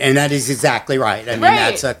education. Right, and that is exactly right. I mean,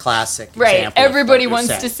 that's a classic example. Everybody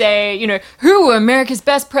wants to say, who were America's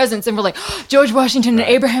best presidents? And we're like, George Washington and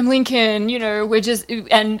Abraham Lincoln, we're just,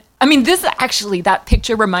 and I mean, that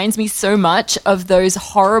picture reminds me so much of those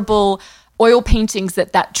horrible oil paintings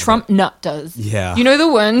that Trump nut does. Yeah. You know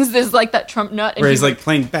the ones? There's like that Trump nut. And where he's like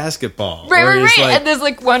playing basketball. Right. And there's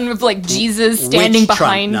like one of like Jesus standing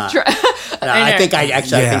behind. I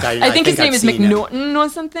think his name is McNaughton or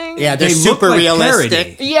something. Yeah, they're super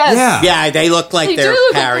realistic. Yes. Yeah, they look like they're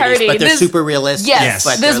parodies, but they're super realistic. Yes.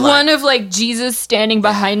 But there's one of like Jesus standing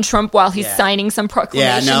behind Trump while he's signing some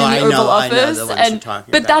proclamation in the Oval Office.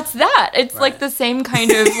 But that's that. It's like the same kind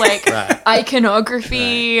of like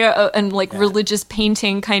iconography and like religious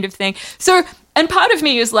painting kind of thing. So, and part of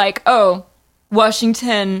me is like, oh,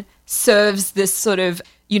 Washington serves this sort of,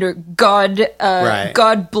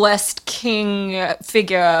 God-blessed king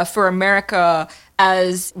figure for America,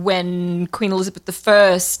 as when Queen Elizabeth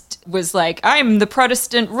I was like, I'm the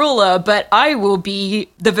Protestant ruler, but I will be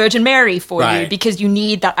the Virgin Mary for you, because you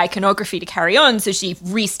need that iconography to carry on. So she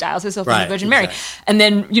restyles herself as the Virgin Mary. And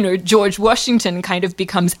then, George Washington kind of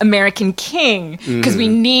becomes American king, because we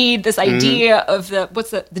need this idea of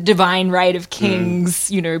the divine right of kings,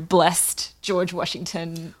 blessed George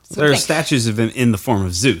Washington. There are statues of him in the form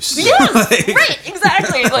of Zeus. Yes, right,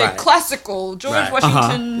 exactly. Like classical George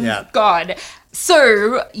Washington god.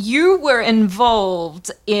 So you were involved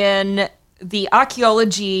in the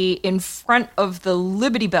archaeology in front of the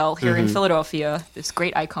Liberty Bell here in Philadelphia, this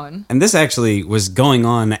great icon. And this actually was going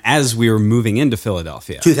on as we were moving into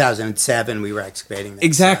Philadelphia. 2007, we were excavating that.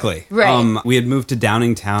 Exactly. Right. We had moved to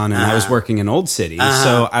Downingtown, and I was working in Old City.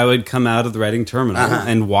 So I would come out of the Reading Terminal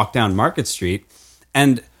and walk down Market Street.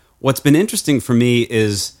 And what's been interesting for me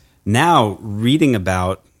is now reading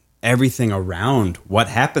about everything around what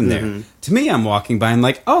happened there. To me, I'm walking by, I'm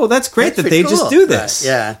like, oh, that's great that they just do this.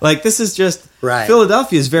 Like, this is just,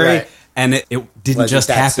 Philadelphia is very, and it didn't just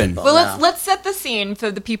happen. Well, let's set the scene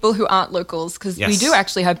for the people who aren't locals, because we do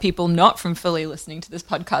actually have people not from Philly listening to this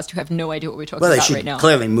podcast who have no idea what we're talking about right now. Well, they should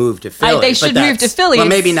clearly move to Philly. They should move to Philly. Well,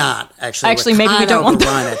 maybe not, actually. Actually, maybe we don't want them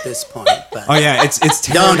at this point. But. Oh, yeah, it's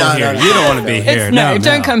terrible here. You don't want to be here. No,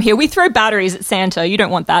 don't come here. We throw batteries at Santa. You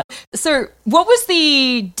don't want that. So what was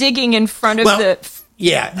the digging in front of the...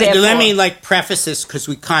 Yeah, let me preface this, because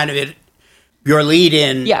we your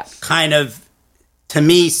lead-in kind of, to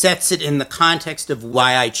me, sets it in the context of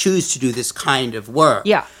why I choose to do this kind of work.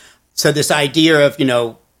 Yeah. So this idea of,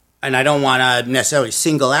 and I don't want to necessarily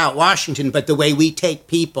single out Washington, but the way we take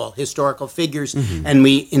people, historical figures, and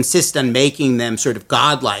we insist on making them sort of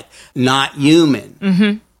godlike, not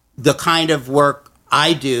human. The kind of work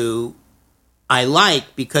I do, I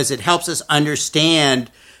like, because it helps us understand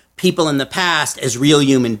people in the past as real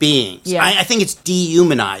human beings. Yeah. I think it's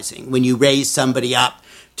dehumanizing when you raise somebody up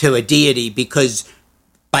to a deity, because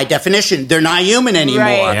by definition, they're not human anymore.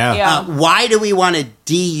 Right. Yeah. Why do we want to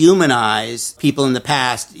dehumanize people in the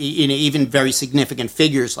past, even very significant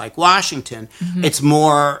figures like Washington? Mm-hmm. It's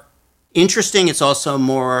more interesting. It's also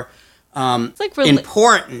more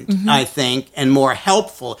important, mm-hmm. I think, and more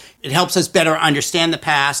helpful. It helps us better understand the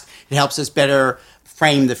past. It helps us better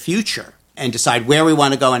frame the future and decide where we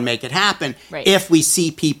want to go and make it happen if we see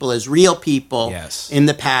people as real people in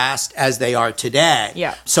the past as they are today.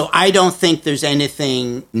 Yeah. So I don't think there's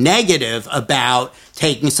anything negative about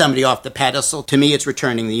taking somebody off the pedestal. To me, it's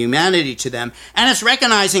returning the humanity to them. And it's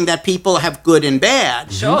recognizing that people have good and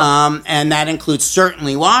bad. Sure. And that includes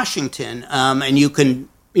certainly Washington. And you can,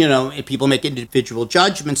 people make individual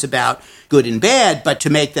judgments about good and bad, but to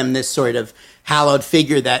make them this sort of hallowed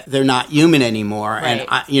figure that they're not human anymore. Right.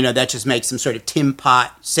 And, that just makes them sort of tin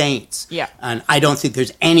pot saints. Yeah. And I don't think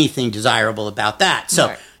there's anything desirable about that.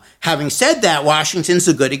 So having said that, Washington's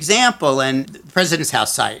a good example. And the President's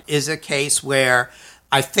House site is a case where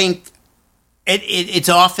I think it's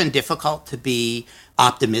often difficult to be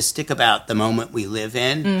optimistic about the moment we live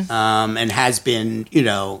in and has been,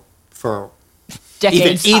 for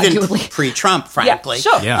decades, even pre-Trump, frankly. Yeah,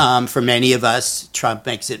 sure. Yeah. For many of us, Trump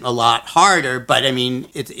makes it a lot harder. But I mean,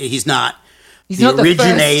 he's not the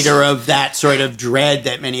originator of that sort of dread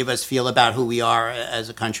that many of us feel about who we are as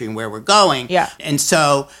a country and where we're going. Yeah. And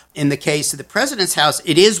so, in the case of the President's House,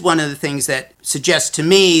 it is one of the things that suggests to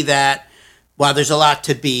me that while there's a lot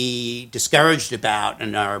to be discouraged about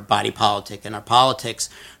in our body politic and our politics,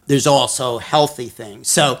 there's also healthy things.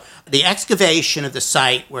 So the excavation of the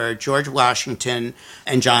site where George Washington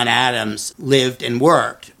and John Adams lived and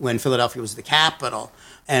worked when Philadelphia was the capital,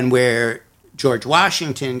 and where George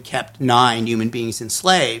Washington kept 9 human beings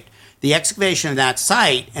enslaved, the excavation of that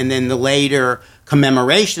site and then the later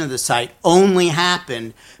commemoration of the site only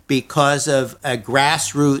happened because of a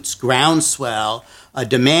grassroots groundswell, a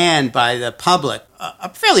demand by the public, a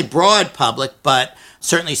fairly broad public, but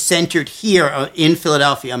certainly centered here in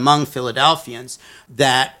Philadelphia among Philadelphians,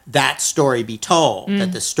 that story be told,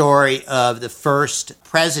 that the story of the first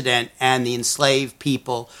president and the enslaved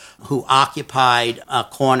people who occupied a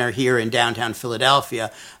corner here in downtown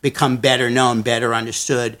Philadelphia become better known, better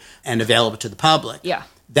understood, and available to the public. Yeah.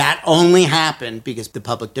 That only happened because the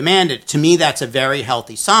public demanded it. To me, that's a very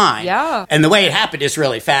healthy sign. Yeah. And the way it happened is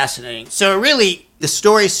really fascinating. So really, the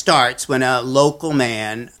story starts when a local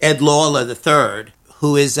man, Ed Lawler III,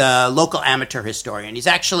 who is a local amateur historian. He's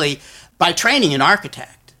actually, by training, an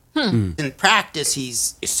architect. In practice,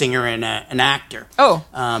 he's a singer and an actor.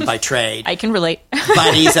 By trade. I can relate.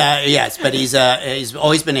 But he's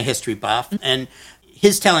always been a history buff. And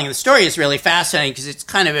his telling of the story is really fascinating because it's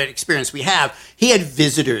kind of an experience we have. He had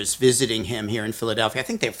visitors visiting him here in Philadelphia. I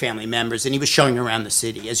think they're family members, and he was showing around the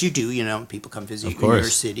city, as you do, people come visit your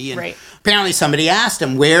city. And apparently somebody asked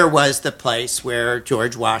him, where was the place where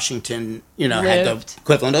George Washington, had the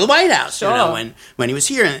equivalent of the White House, when he was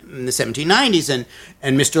here in the 1790s.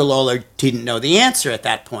 And Mr. Lawler didn't know the answer at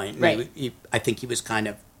that point. I think he was kind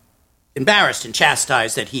of embarrassed and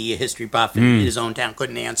chastised that he, a history buff in his own town,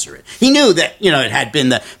 couldn't answer it. He knew that, it had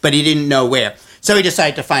been but he didn't know where. So he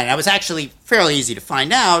decided to find it. It was actually fairly easy to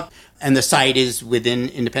find out, and the site is within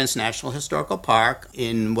Independence National Historical Park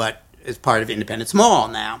in what is part of Independence Mall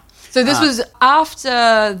now. So this was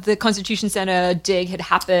after the Constitution Center dig had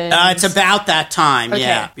happened? It's about that time,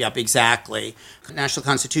 Okay. Yep, exactly. National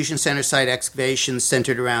Constitution Center site excavations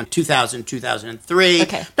centered around 2000, 2003.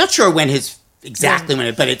 Okay. Not sure when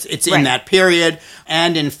but it's in that period.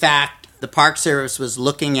 And in fact, the Park Service was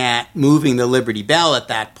looking at moving the Liberty Bell at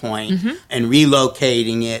that point and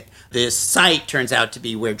relocating it. This site turns out to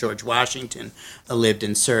be where George Washington lived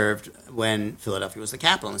and served when Philadelphia was the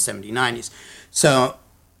capital in the 1790s. So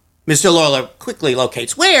Mr. Lawler quickly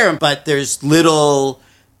locates where, but there's little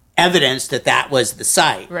evidence that was the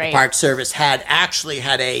site. Right. The Park Service had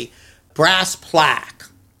a brass plaque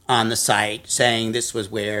on the site saying this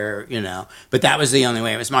was where, but that was the only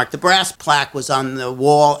way it was marked. The brass plaque was on the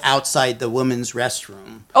wall outside the women's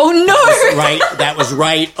restroom. Oh, no! That was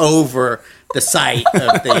right over the site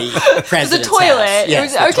of the president's the toilet. house.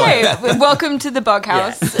 Yes, it was, okay, welcome to the bug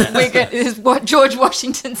house. This is George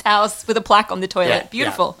Washington's house with a plaque on the toilet. Yeah,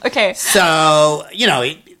 Beautiful. Yeah. Okay. So,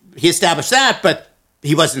 he established that, but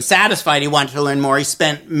he wasn't satisfied. He wanted to learn more. He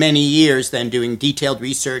spent many years then doing detailed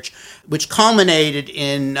research, which culminated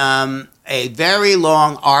in a very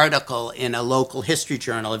long article in a local history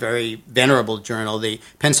journal, a very venerable journal, the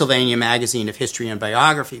Pennsylvania Magazine of History and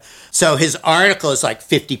Biography. So his article is like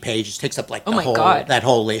 50 pages, takes up like that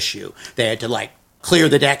whole issue. They had to clear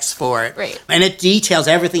the decks for it. Right. And it details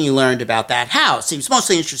everything you learned about that house. He was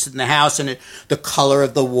mostly interested in the house and the color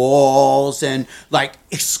of the walls and like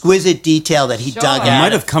exquisite detail that he dug out. I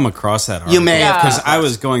might have come across that article. You may have. Because I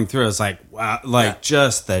was going through, I was like, wow,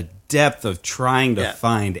 just the depth of trying to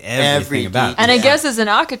find everything about it. And I guess as an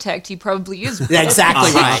architect, he probably is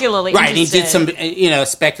exactly particularly right. And he did interested. some,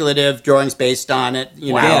 speculative drawings based on it,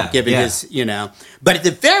 given his, But at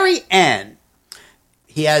the very end,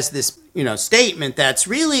 he has this, statement that's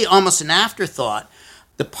really almost an afterthought.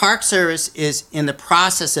 The Park Service is in the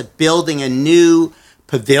process of building a new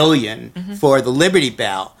pavilion for the Liberty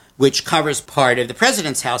Bell, which covers part of the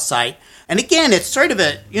President's House site. And again, it's sort of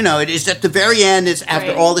it is at the very end, it's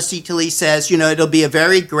after all the CTLE says, it'll be a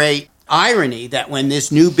very great irony that when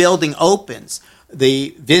this new building opens,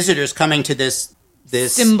 the visitors coming to this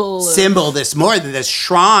symbol, this more than this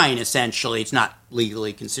shrine, essentially. It's not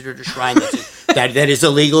legally considered a shrine. That is a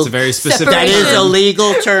legal. It's a very specific. That is a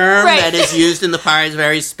legal term that is used in the park. It's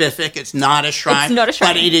very specific. It's not a shrine. It's not a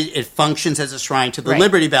shrine. But it functions as a shrine to the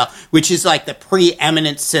Liberty Bell, which is like the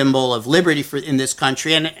preeminent symbol of liberty in this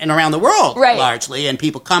country and around the world, largely. And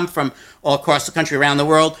people come from all across the country, around the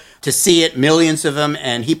world, to see it. Millions of them.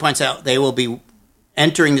 And he points out they will be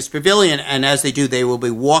entering this pavilion, and as they do, they will be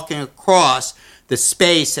walking across the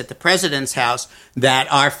space at the President's House that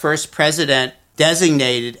our first president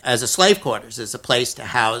designated as a slave quarters, as a place to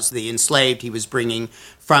house the enslaved he was bringing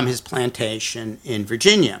from his plantation in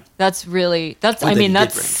Virginia. That's something,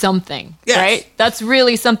 yes. right? That's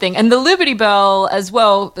really something. And the Liberty Bell as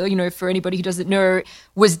well, for anybody who doesn't know,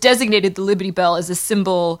 was designated the Liberty Bell as a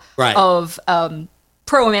symbol of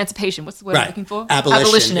pro-emancipation. What's the word I'm looking for?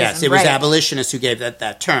 Abolitionism. Yes, it was abolitionists who gave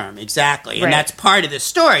that term. Exactly. And that's part of this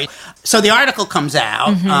story. So the article comes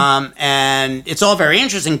out, and it's all very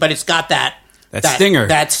interesting, but it's got that stinger.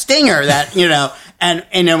 That stinger that, and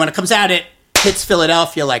when it comes out, it hits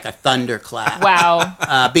Philadelphia like a thunderclap.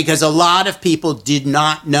 Wow. Because a lot of people did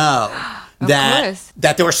not know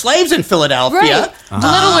that there were slaves in Philadelphia. Let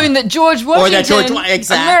alone that George Washington,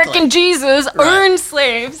 American Jesus, owned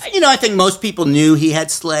slaves. I think most people knew he had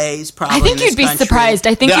slaves, probably. I think you'd be surprised.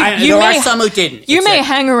 I think there are some who didn't. You may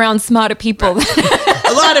hang around smarter people.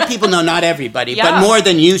 A lot of people know, not everybody, but more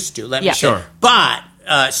than used to, let me say. Sure. But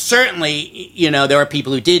certainly, there are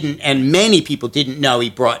people who didn't, and many people didn't know he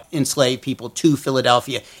brought enslaved people to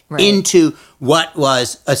Philadelphia into what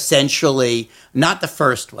was essentially not the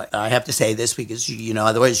first way. I have to say this because,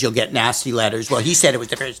 otherwise you'll get nasty letters. Well, he said it was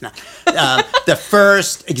the first. The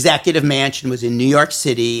first executive mansion was in New York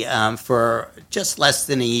City for just less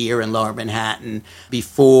than a year in Lower Manhattan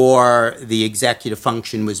before the executive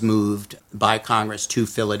function was moved by Congress to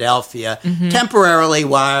Philadelphia temporarily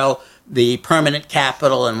while the permanent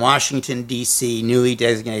capital in Washington, D.C., newly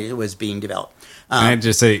designated, was being developed. Can I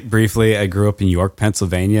just say briefly, I grew up in York,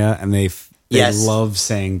 Pennsylvania, and they love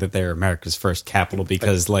saying that they're America's first capital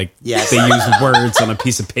because, they used words on a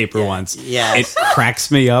piece of paper once. Yes. It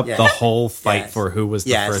cracks me up, the whole fight for who was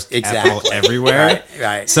the first capital everywhere.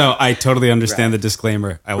 Right. So I totally understand the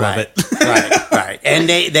disclaimer. I love it. Right. And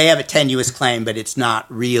they have a tenuous claim, but it's not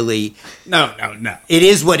really... No. It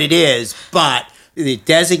is what it is, but... The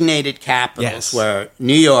designated capitals were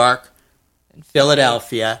New York,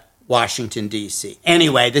 Philadelphia, Washington, D.C.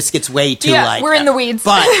 Anyway, this gets way too light. We're in the weeds.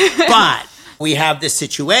 But we have this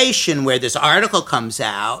situation where this article comes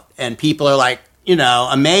out and people are like,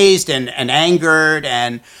 amazed and angered,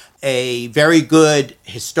 and a very good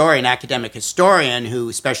historian, academic historian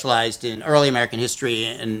who specialized in early American history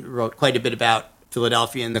and wrote quite a bit about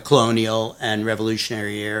Philadelphia in the colonial and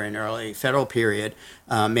revolutionary era and early federal period,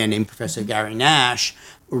 a man named Professor Gary Nash,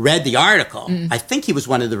 read the article. I think he was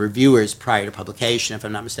one of the reviewers prior to publication, if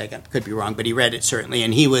I'm not mistaken. I could be wrong, but he read it certainly,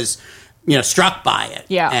 and he was struck by it.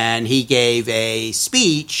 Yeah. And he gave a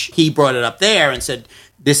speech. He brought it up there and said,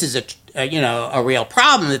 this is a real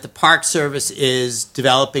problem that the Park Service is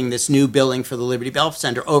developing this new building for the Liberty Bell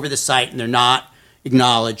Center over the site, and they're not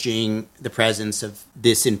acknowledging the presence of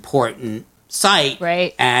this important site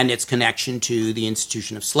and its connection to the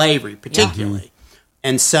institution of slavery, particularly.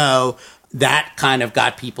 And so that kind of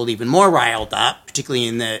got people even more riled up, particularly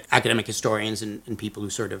in the academic historians and people who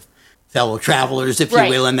sort of fellow travelers, if you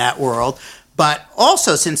will, in that world. But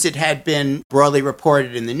also, since it had been broadly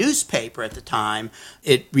reported in the newspaper at the time,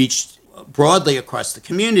 it reached broadly across the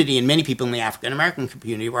community, and many people in the African-American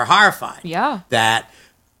community were horrified that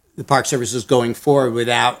the Park Service was going forward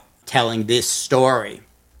without telling this story.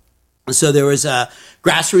 So there was a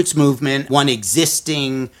grassroots movement. One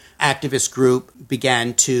existing activist group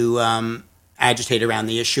began to agitate around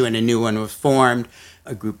the issue, and a new one was formed.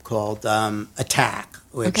 a group called ATTACK,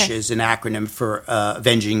 which is an acronym for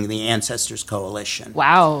Avenging the Ancestors Coalition.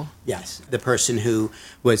 Wow. Yes. The person who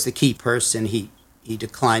was the key person, he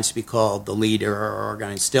declines to be called the leader or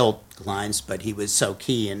organizer, still declines, but he was so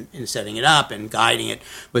key in setting it up and guiding it,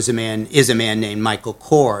 is a man named Michael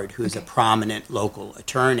Cord, who's a prominent local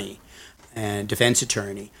attorney and defense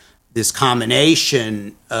attorney. This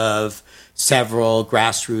combination of several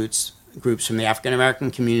grassroots groups from the African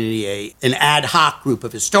American community, an ad hoc group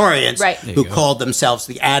of historians who called themselves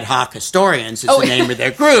the Ad Hoc Historians, is the name of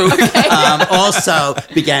their group, also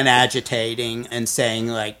began agitating and saying,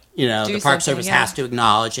 like, the Park Service has to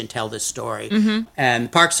acknowledge and tell this story. And the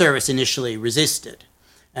Park Service initially resisted.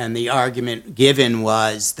 And the argument given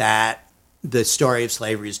was that the story of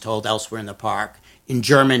slavery is told elsewhere in the park, in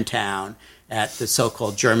Germantown, at the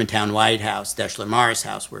so-called Germantown White House, Deschler Morris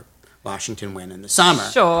House, where Washington went in the summer.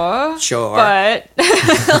 Sure. But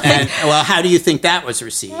and well, how do you think that was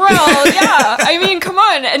received? Well, yeah. I mean, come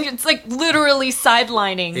on. And it's like literally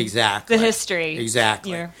sidelining the history.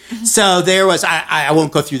 Exactly. Yeah. So there was, I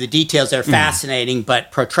won't go through the details, they're fascinating,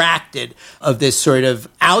 but protracted, of this sort of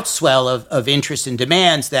outswell of interest and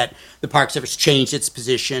demands that the Park Service changed its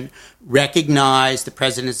position, recognized the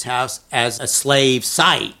President's House as a slave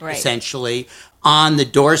site, essentially, on the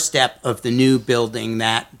doorstep of the new building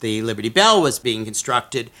that the Liberty Bell was being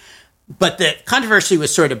constructed. But the controversy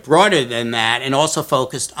was sort of broader than that and also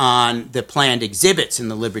focused on the planned exhibits in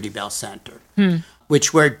the Liberty Bell Center,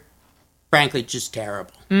 which were, frankly, just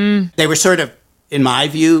terrible. They were sort of, in my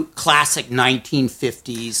view, classic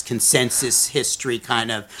 1950s consensus history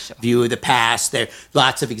kind of view of the past. There are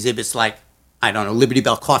lots of exhibits like, I don't know, Liberty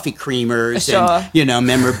Bell coffee creamers and,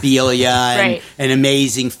 memorabilia and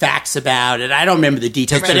amazing facts about it. I don't remember the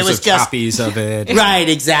details, but it was just copies of it. Right,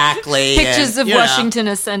 exactly. Pictures of Washington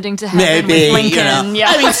ascending to heaven with Lincoln.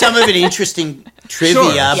 I mean, some of it interesting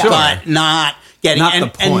trivia, but not getting the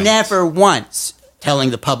point. And never once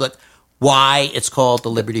telling the public why it's called the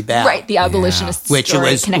Liberty Bell. Right, the abolitionist which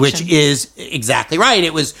connection. is exactly right.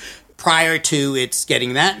 It was prior to its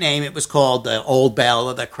getting that name, it was called the Old Bell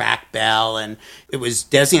or the Crack Bell, and it was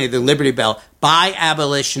designated the Liberty Bell by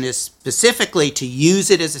abolitionists specifically to use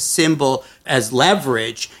it as a symbol, as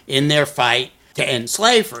leverage in their fight to end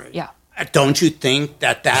slavery. Yeah. Don't you think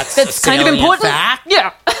that's a kind of important fact?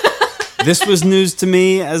 Yeah. This was news to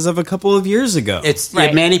me as of a couple of years ago.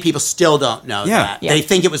 Many people still don't know that. Yeah. They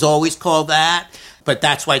think it was always called that. But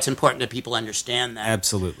that's why it's important that people understand that.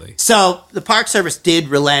 Absolutely. So the Park Service did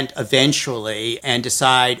relent eventually and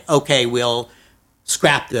decide, okay, we'll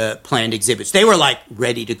scrap the planned exhibits. They were like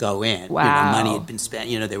ready to go in. Wow. Money had been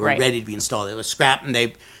spent. They were ready to be installed. They were scrapped,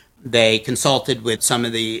 and they consulted with some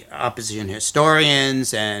of the opposition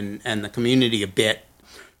historians and the community a bit,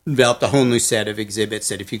 developed a whole new set of exhibits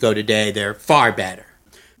that if you go today, they're far better.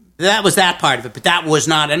 That was that part of it, but that was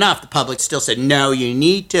not enough. The public still said, no, you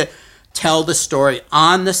need to tell the story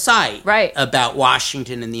on the site about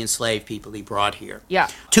Washington and the enslaved people he brought here. Yeah.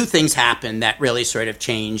 Two things happened that really sort of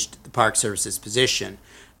changed the Park Service's position.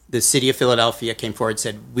 The city of Philadelphia came forward and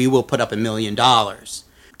said, we will put up $1 million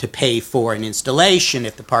to pay for an installation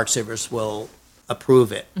if the Park Service will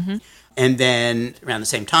approve it. And then around the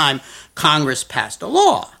same time, Congress passed a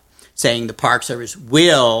law saying the Park Service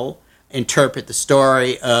will interpret the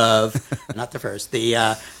story of, not the first,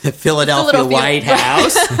 the Philadelphia White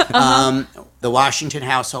House, the Washington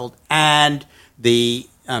household, and the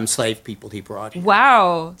slave people he brought here.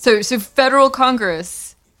 Wow. So federal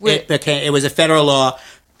Congress. It was a federal law.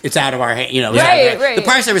 It's out of our hand. Right. The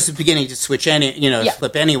Park Service was beginning to switch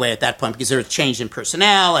flip anyway at that point because there was a change in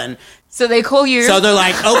personnel, and so they call you. So they're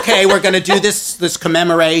like, okay, we're going to do this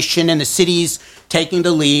commemoration, and the city's taking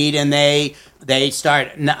the lead, and they start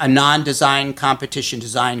a non-design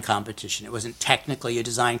design competition. It wasn't technically a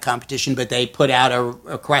design competition, but they put out a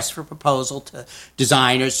request for proposal to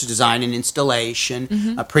designers to design an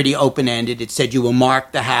installation, pretty open-ended. It said you will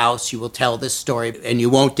mark the house, you will tell this story, and you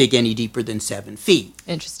won't dig any deeper than 7 feet.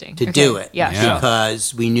 Interesting. To do it. Yeah.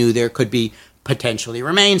 Because we knew there could be potentially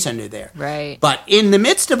remains under there. Right. But in the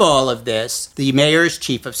midst of all of this, the mayor's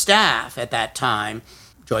chief of staff at that time,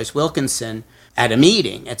 Joyce Wilkinson, at a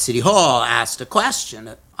meeting at City Hall, asked a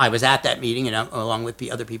question. I was at that meeting, along with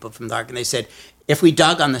the other people from the ARC, and they said, if we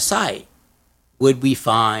dug on the site, would we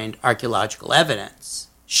find archaeological evidence?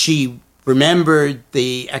 She remembered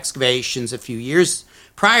the excavations a few years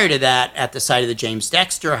prior to that at the site of the James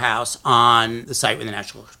Dexter House on the site where the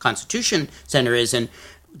National Constitution Center is, and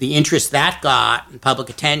the interest that got and public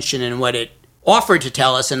attention and what it offered to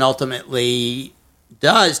tell us and ultimately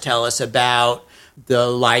does tell us about the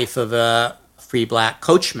life of a free black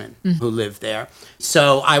coachmen who lived there.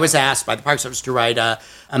 So I was asked by the Park Service to write a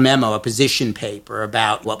memo, a position paper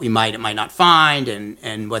about what we might and might not find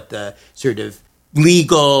and what the sort of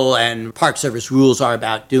legal and Park Service rules are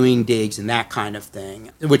about doing digs and that kind of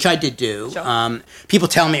thing, which I did do. Sure. People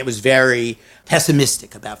tell me it was very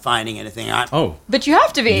pessimistic about finding anything. But you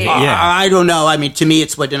have to be. I don't know. I mean, to me,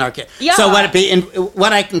 it's what an archaeologist. Yeah. So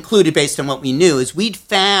what I concluded based on what we knew is we'd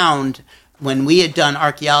found, when we had done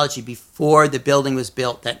archaeology before the building was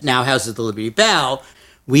built that now houses the Liberty Bell,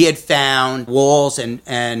 we had found walls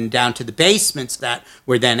and down to the basements that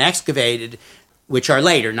were then excavated, which are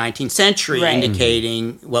later, 19th century, Right.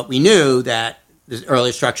 indicating what we knew, that the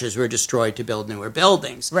earlier structures were destroyed to build newer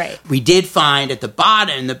buildings. Right. We did find at the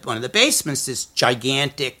bottom, in one of the basements, this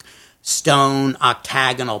gigantic stone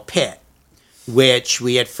octagonal pit, which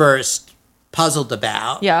we at first puzzled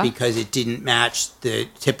about because it didn't match the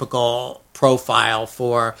typical profile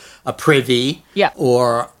for a privy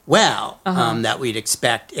or well that we'd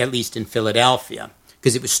expect, at least in Philadelphia,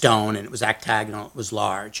 because it was stone and it was octagonal, it was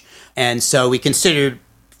large. And so we considered,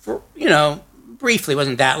 briefly, it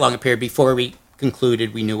wasn't that long a period before we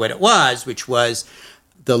concluded we knew what it was, which was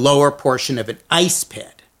the lower portion of an ice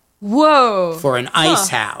pit. Whoa. For an ice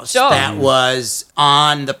house that was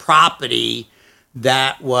on the property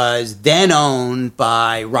that was then owned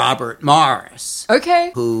by Robert Morris.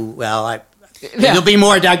 Okay. Who, there'll be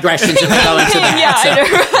more digressions if we go into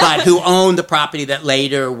that. But who owned the property that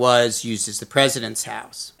later was used as the president's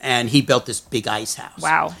house. And he built this big ice house.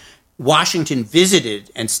 Wow. Washington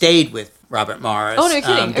visited and stayed with Robert Morris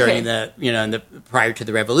during the prior to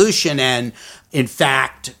the Revolution, and in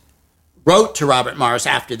fact wrote to Robert Morris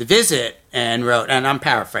after the visit and I'm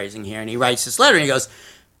paraphrasing here, and he writes this letter and he goes,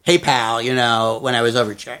 "Hey pal, when I was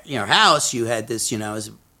over at your house, you had this,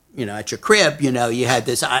 at your crib, you had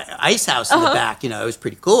this ice house in the back, it was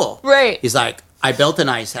pretty cool." Right. He's like, "I built an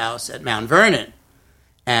ice house at Mount Vernon,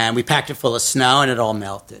 and we packed it full of snow, and it all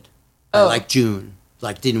melted by like June.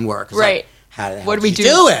 Didn't work." It's right. Like, how the hell what did we you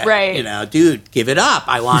do it? Right. Dude, give it up.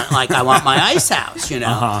 I want my ice house.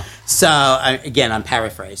 So again, I'm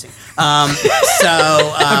paraphrasing.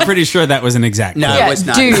 I'm pretty sure that was an exact. No, Yeah, it was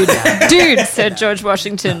not. Dude, said George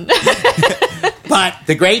Washington. But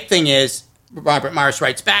the great thing is, Robert Morris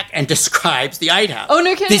writes back and describes the ice house. Oh,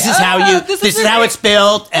 no kidding. This is how it's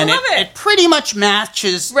built, and love it. it pretty much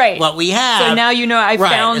matches what we have. So now I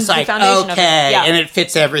found it's the like, foundation of it. Yeah. And it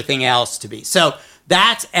fits everything else to be. So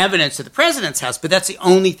that's evidence of the president's house, but that's the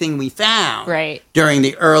only thing we found during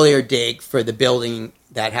the earlier dig for the building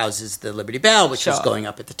that houses the Liberty Bell, which was going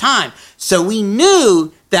up at the time. So we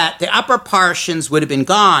knew that the upper portions would have been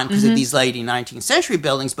gone because of these late 19th century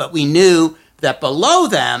buildings, but we knew that below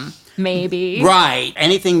them, maybe. Right.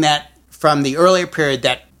 Anything that from the earlier period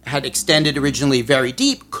that had extended originally very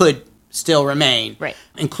deep could still remain,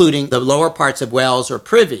 including the lower parts of wells or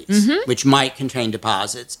privies, which might contain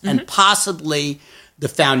deposits, and possibly the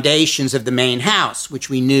foundations of the main house, which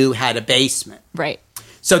we knew had a basement. Right.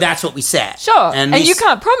 So that's what we said. Sure. And you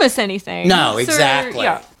can't promise anything. No, exactly.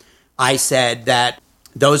 I said that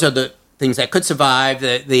those are the things that could survive.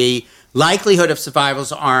 The likelihood of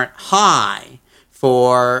survivals aren't high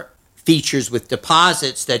for features with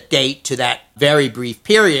deposits that date to that very brief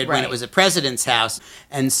period when it was a president's house.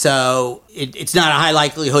 And so it's not a high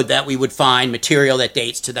likelihood that we would find material that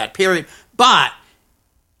dates to that period. But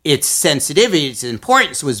its sensitivity, its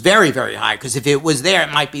importance was very, very high, because if it was there,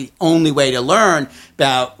 it might be the only way to learn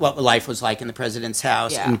about what life was like in the president's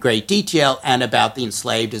house in great detail, and about the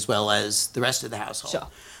enslaved as well as the rest of the household. Sure.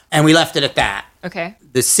 And we left it at that. Okay.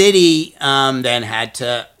 The city then had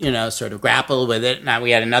to, sort of grapple with it. Now, we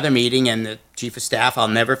had another meeting, and the chief of staff, I'll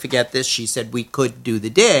never forget this, she said we could do the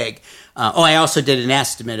dig. I also did an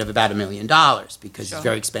estimate of about $1 million, because it's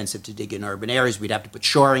very expensive to dig in urban areas. We'd have to put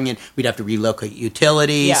shoring in. We'd have to relocate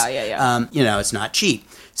utilities. It's not cheap.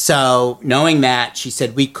 So knowing that, she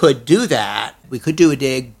said we could do that. We could do a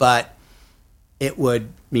dig, but it would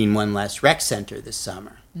mean one less rec center this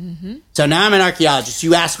summer. So now I'm an archaeologist.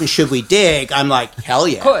 You asked me, should we dig? I'm like, hell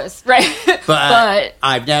yeah. Of course, right. But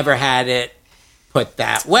I've never had it put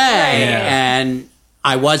that way. And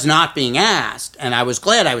I was not being asked, and I was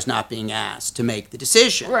glad I was not being asked to make the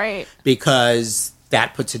decision. Right. Because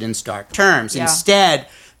that puts it in stark terms. Instead,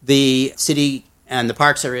 the city and the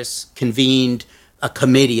Park Service convened a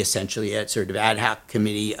committee, essentially, a sort of ad hoc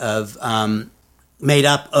committee of made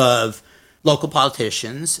up of local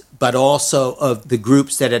politicians, but also of the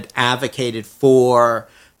groups that had advocated for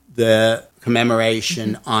the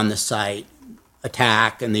commemoration on the site,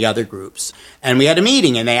 Attack and the other groups. And we had a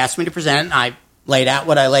meeting, and they asked me to present, and I laid out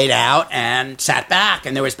what I laid out and sat back,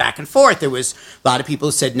 and there was back and forth. There was a lot of people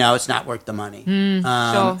who said, no, it's not worth the money.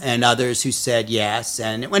 Sure. And others who said yes.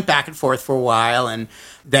 And it went back and forth for a while. And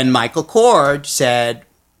then Michael Cord said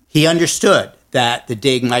he understood that the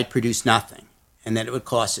dig might produce nothing and that it would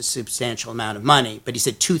cost a substantial amount of money. But he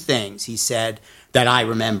said two things. He said that I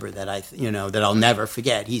remember, that that I'll never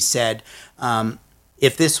forget. He said,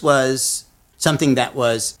 if this was something that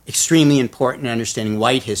was extremely important in understanding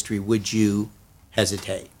white history, would you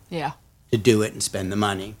hesitate to do it and spend the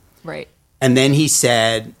money? Right. And then he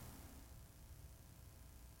said,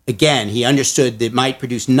 again, he understood that it might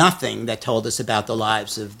produce nothing that told us about the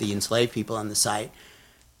lives of the enslaved people on the site.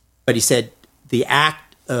 But he said the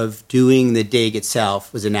act of doing the dig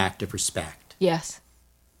itself was an act of respect. Yes.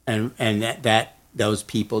 And that those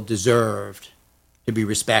people deserved to be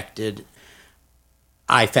respected.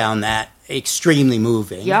 I found that extremely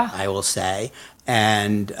moving, I will say,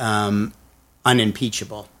 and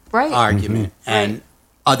unimpeachable argument. Mm-hmm. And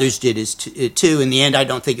others did it too. In the end, I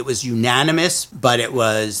don't think it was unanimous, but it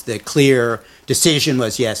was the clear decision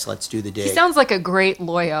was, yes, let's do the dig. He sounds like a great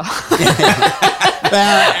lawyer.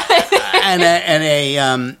 Well, and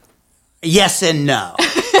a yes and no.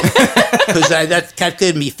 Because that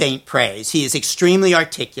could be faint praise. He is extremely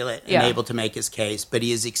articulate and able to make his case, but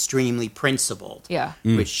he is extremely principled. Yeah.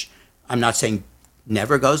 Which I'm not saying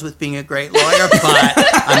never goes with being a great lawyer, but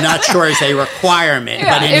I'm not sure is a requirement.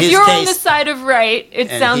 Yeah. But in if his you're case, on the side of right, it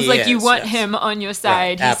sounds like you want yes. him on your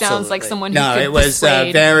side. Right, he sounds like someone who no, could it was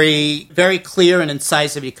persuade. very, very clear and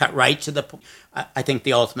incisive. He cut right to the, I think,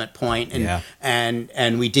 the ultimate point,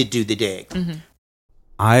 and we did do the dig. Mm-hmm.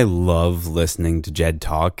 I love listening to Jed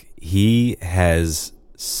talk. He has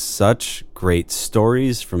such great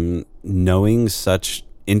stories from knowing such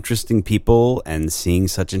interesting people and seeing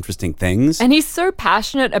such interesting things. And he's so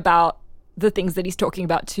passionate about the things that he's talking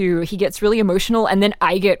about too. He gets really emotional, and then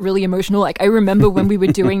I get really emotional. Like, I remember when we were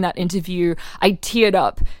doing that interview, I teared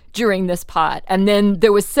up during this part. And then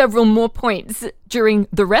there were several more points during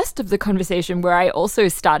the rest of the conversation where I also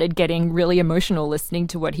started getting really emotional listening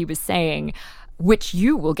to what he was saying, which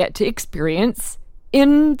you will get to experience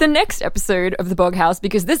in the next episode of The Bog House,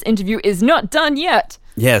 because this interview is not done yet.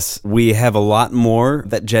 Yes, we have a lot more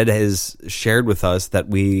that Jed has shared with us that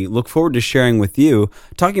we look forward to sharing with you,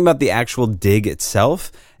 talking about the actual dig itself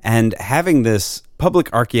and having this public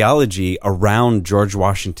archaeology around George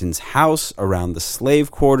Washington's house, around the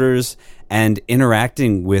slave quarters, and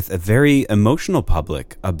interacting with a very emotional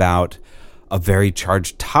public about a very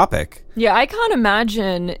charged topic. Yeah, I can't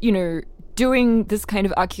imagine, doing this kind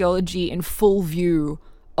of archaeology in full view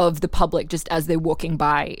of the public just as they're walking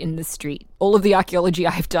by in the street. All of the archaeology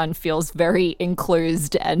I've done feels very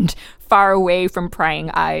enclosed and far away from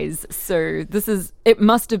prying eyes. So it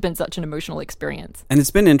must have been such an emotional experience. And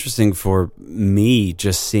it's been interesting for me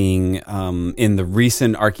just seeing in the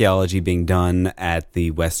recent archaeology being done at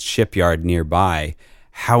the West Shipyard nearby,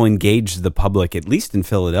 how engaged the public, at least in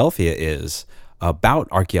Philadelphia, is about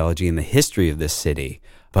archaeology and the history of this city.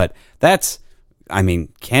 But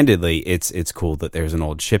candidly, it's cool that there's an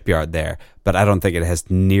old shipyard there, but I don't think it has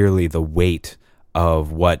nearly the weight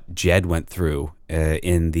of what Jed went through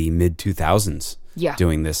in the mid-2000s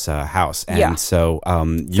doing this house. And so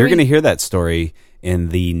you're going to hear that story in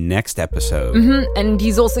the next episode. Mm-hmm. And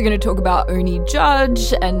he's also going to talk about Oni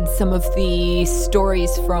Judge and some of the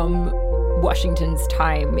stories from Washington's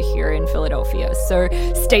time here in Philadelphia. So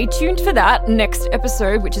stay tuned for that next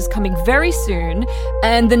episode, which is coming very soon.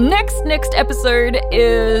 And the next episode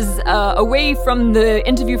is away from the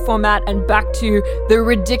interview format and back to the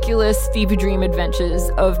ridiculous fever dream adventures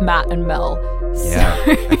of Matt and Mel. Yeah,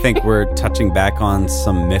 I think we're touching back on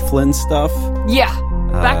some Mifflin stuff. Yeah.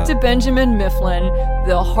 Back to Benjamin Mifflin,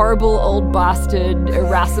 the horrible old bastard,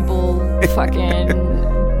 irascible fucking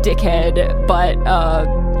dickhead, but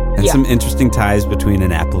and some interesting ties between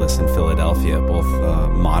Annapolis and Philadelphia, both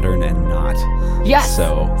modern and not. Yes.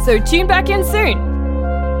 So tune back in soon.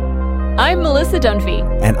 I'm Melissa Dunphy.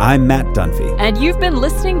 And I'm Matt Dunphy. And you've been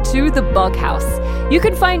listening to The Bog House. You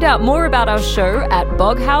can find out more about our show at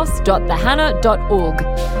boghouse.thehannah.org.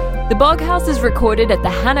 The Bog House is recorded at the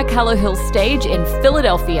Hannah Callowhill stage in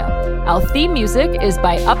Philadelphia. Our theme music is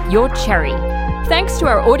by Up Your Cherry. Thanks to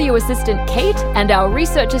our audio assistant Kate and our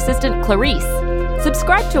research assistant Clarice.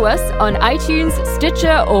 Subscribe to us on iTunes,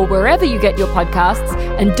 Stitcher, or wherever you get your podcasts,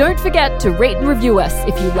 and don't forget to rate and review us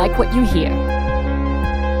if you like what you hear.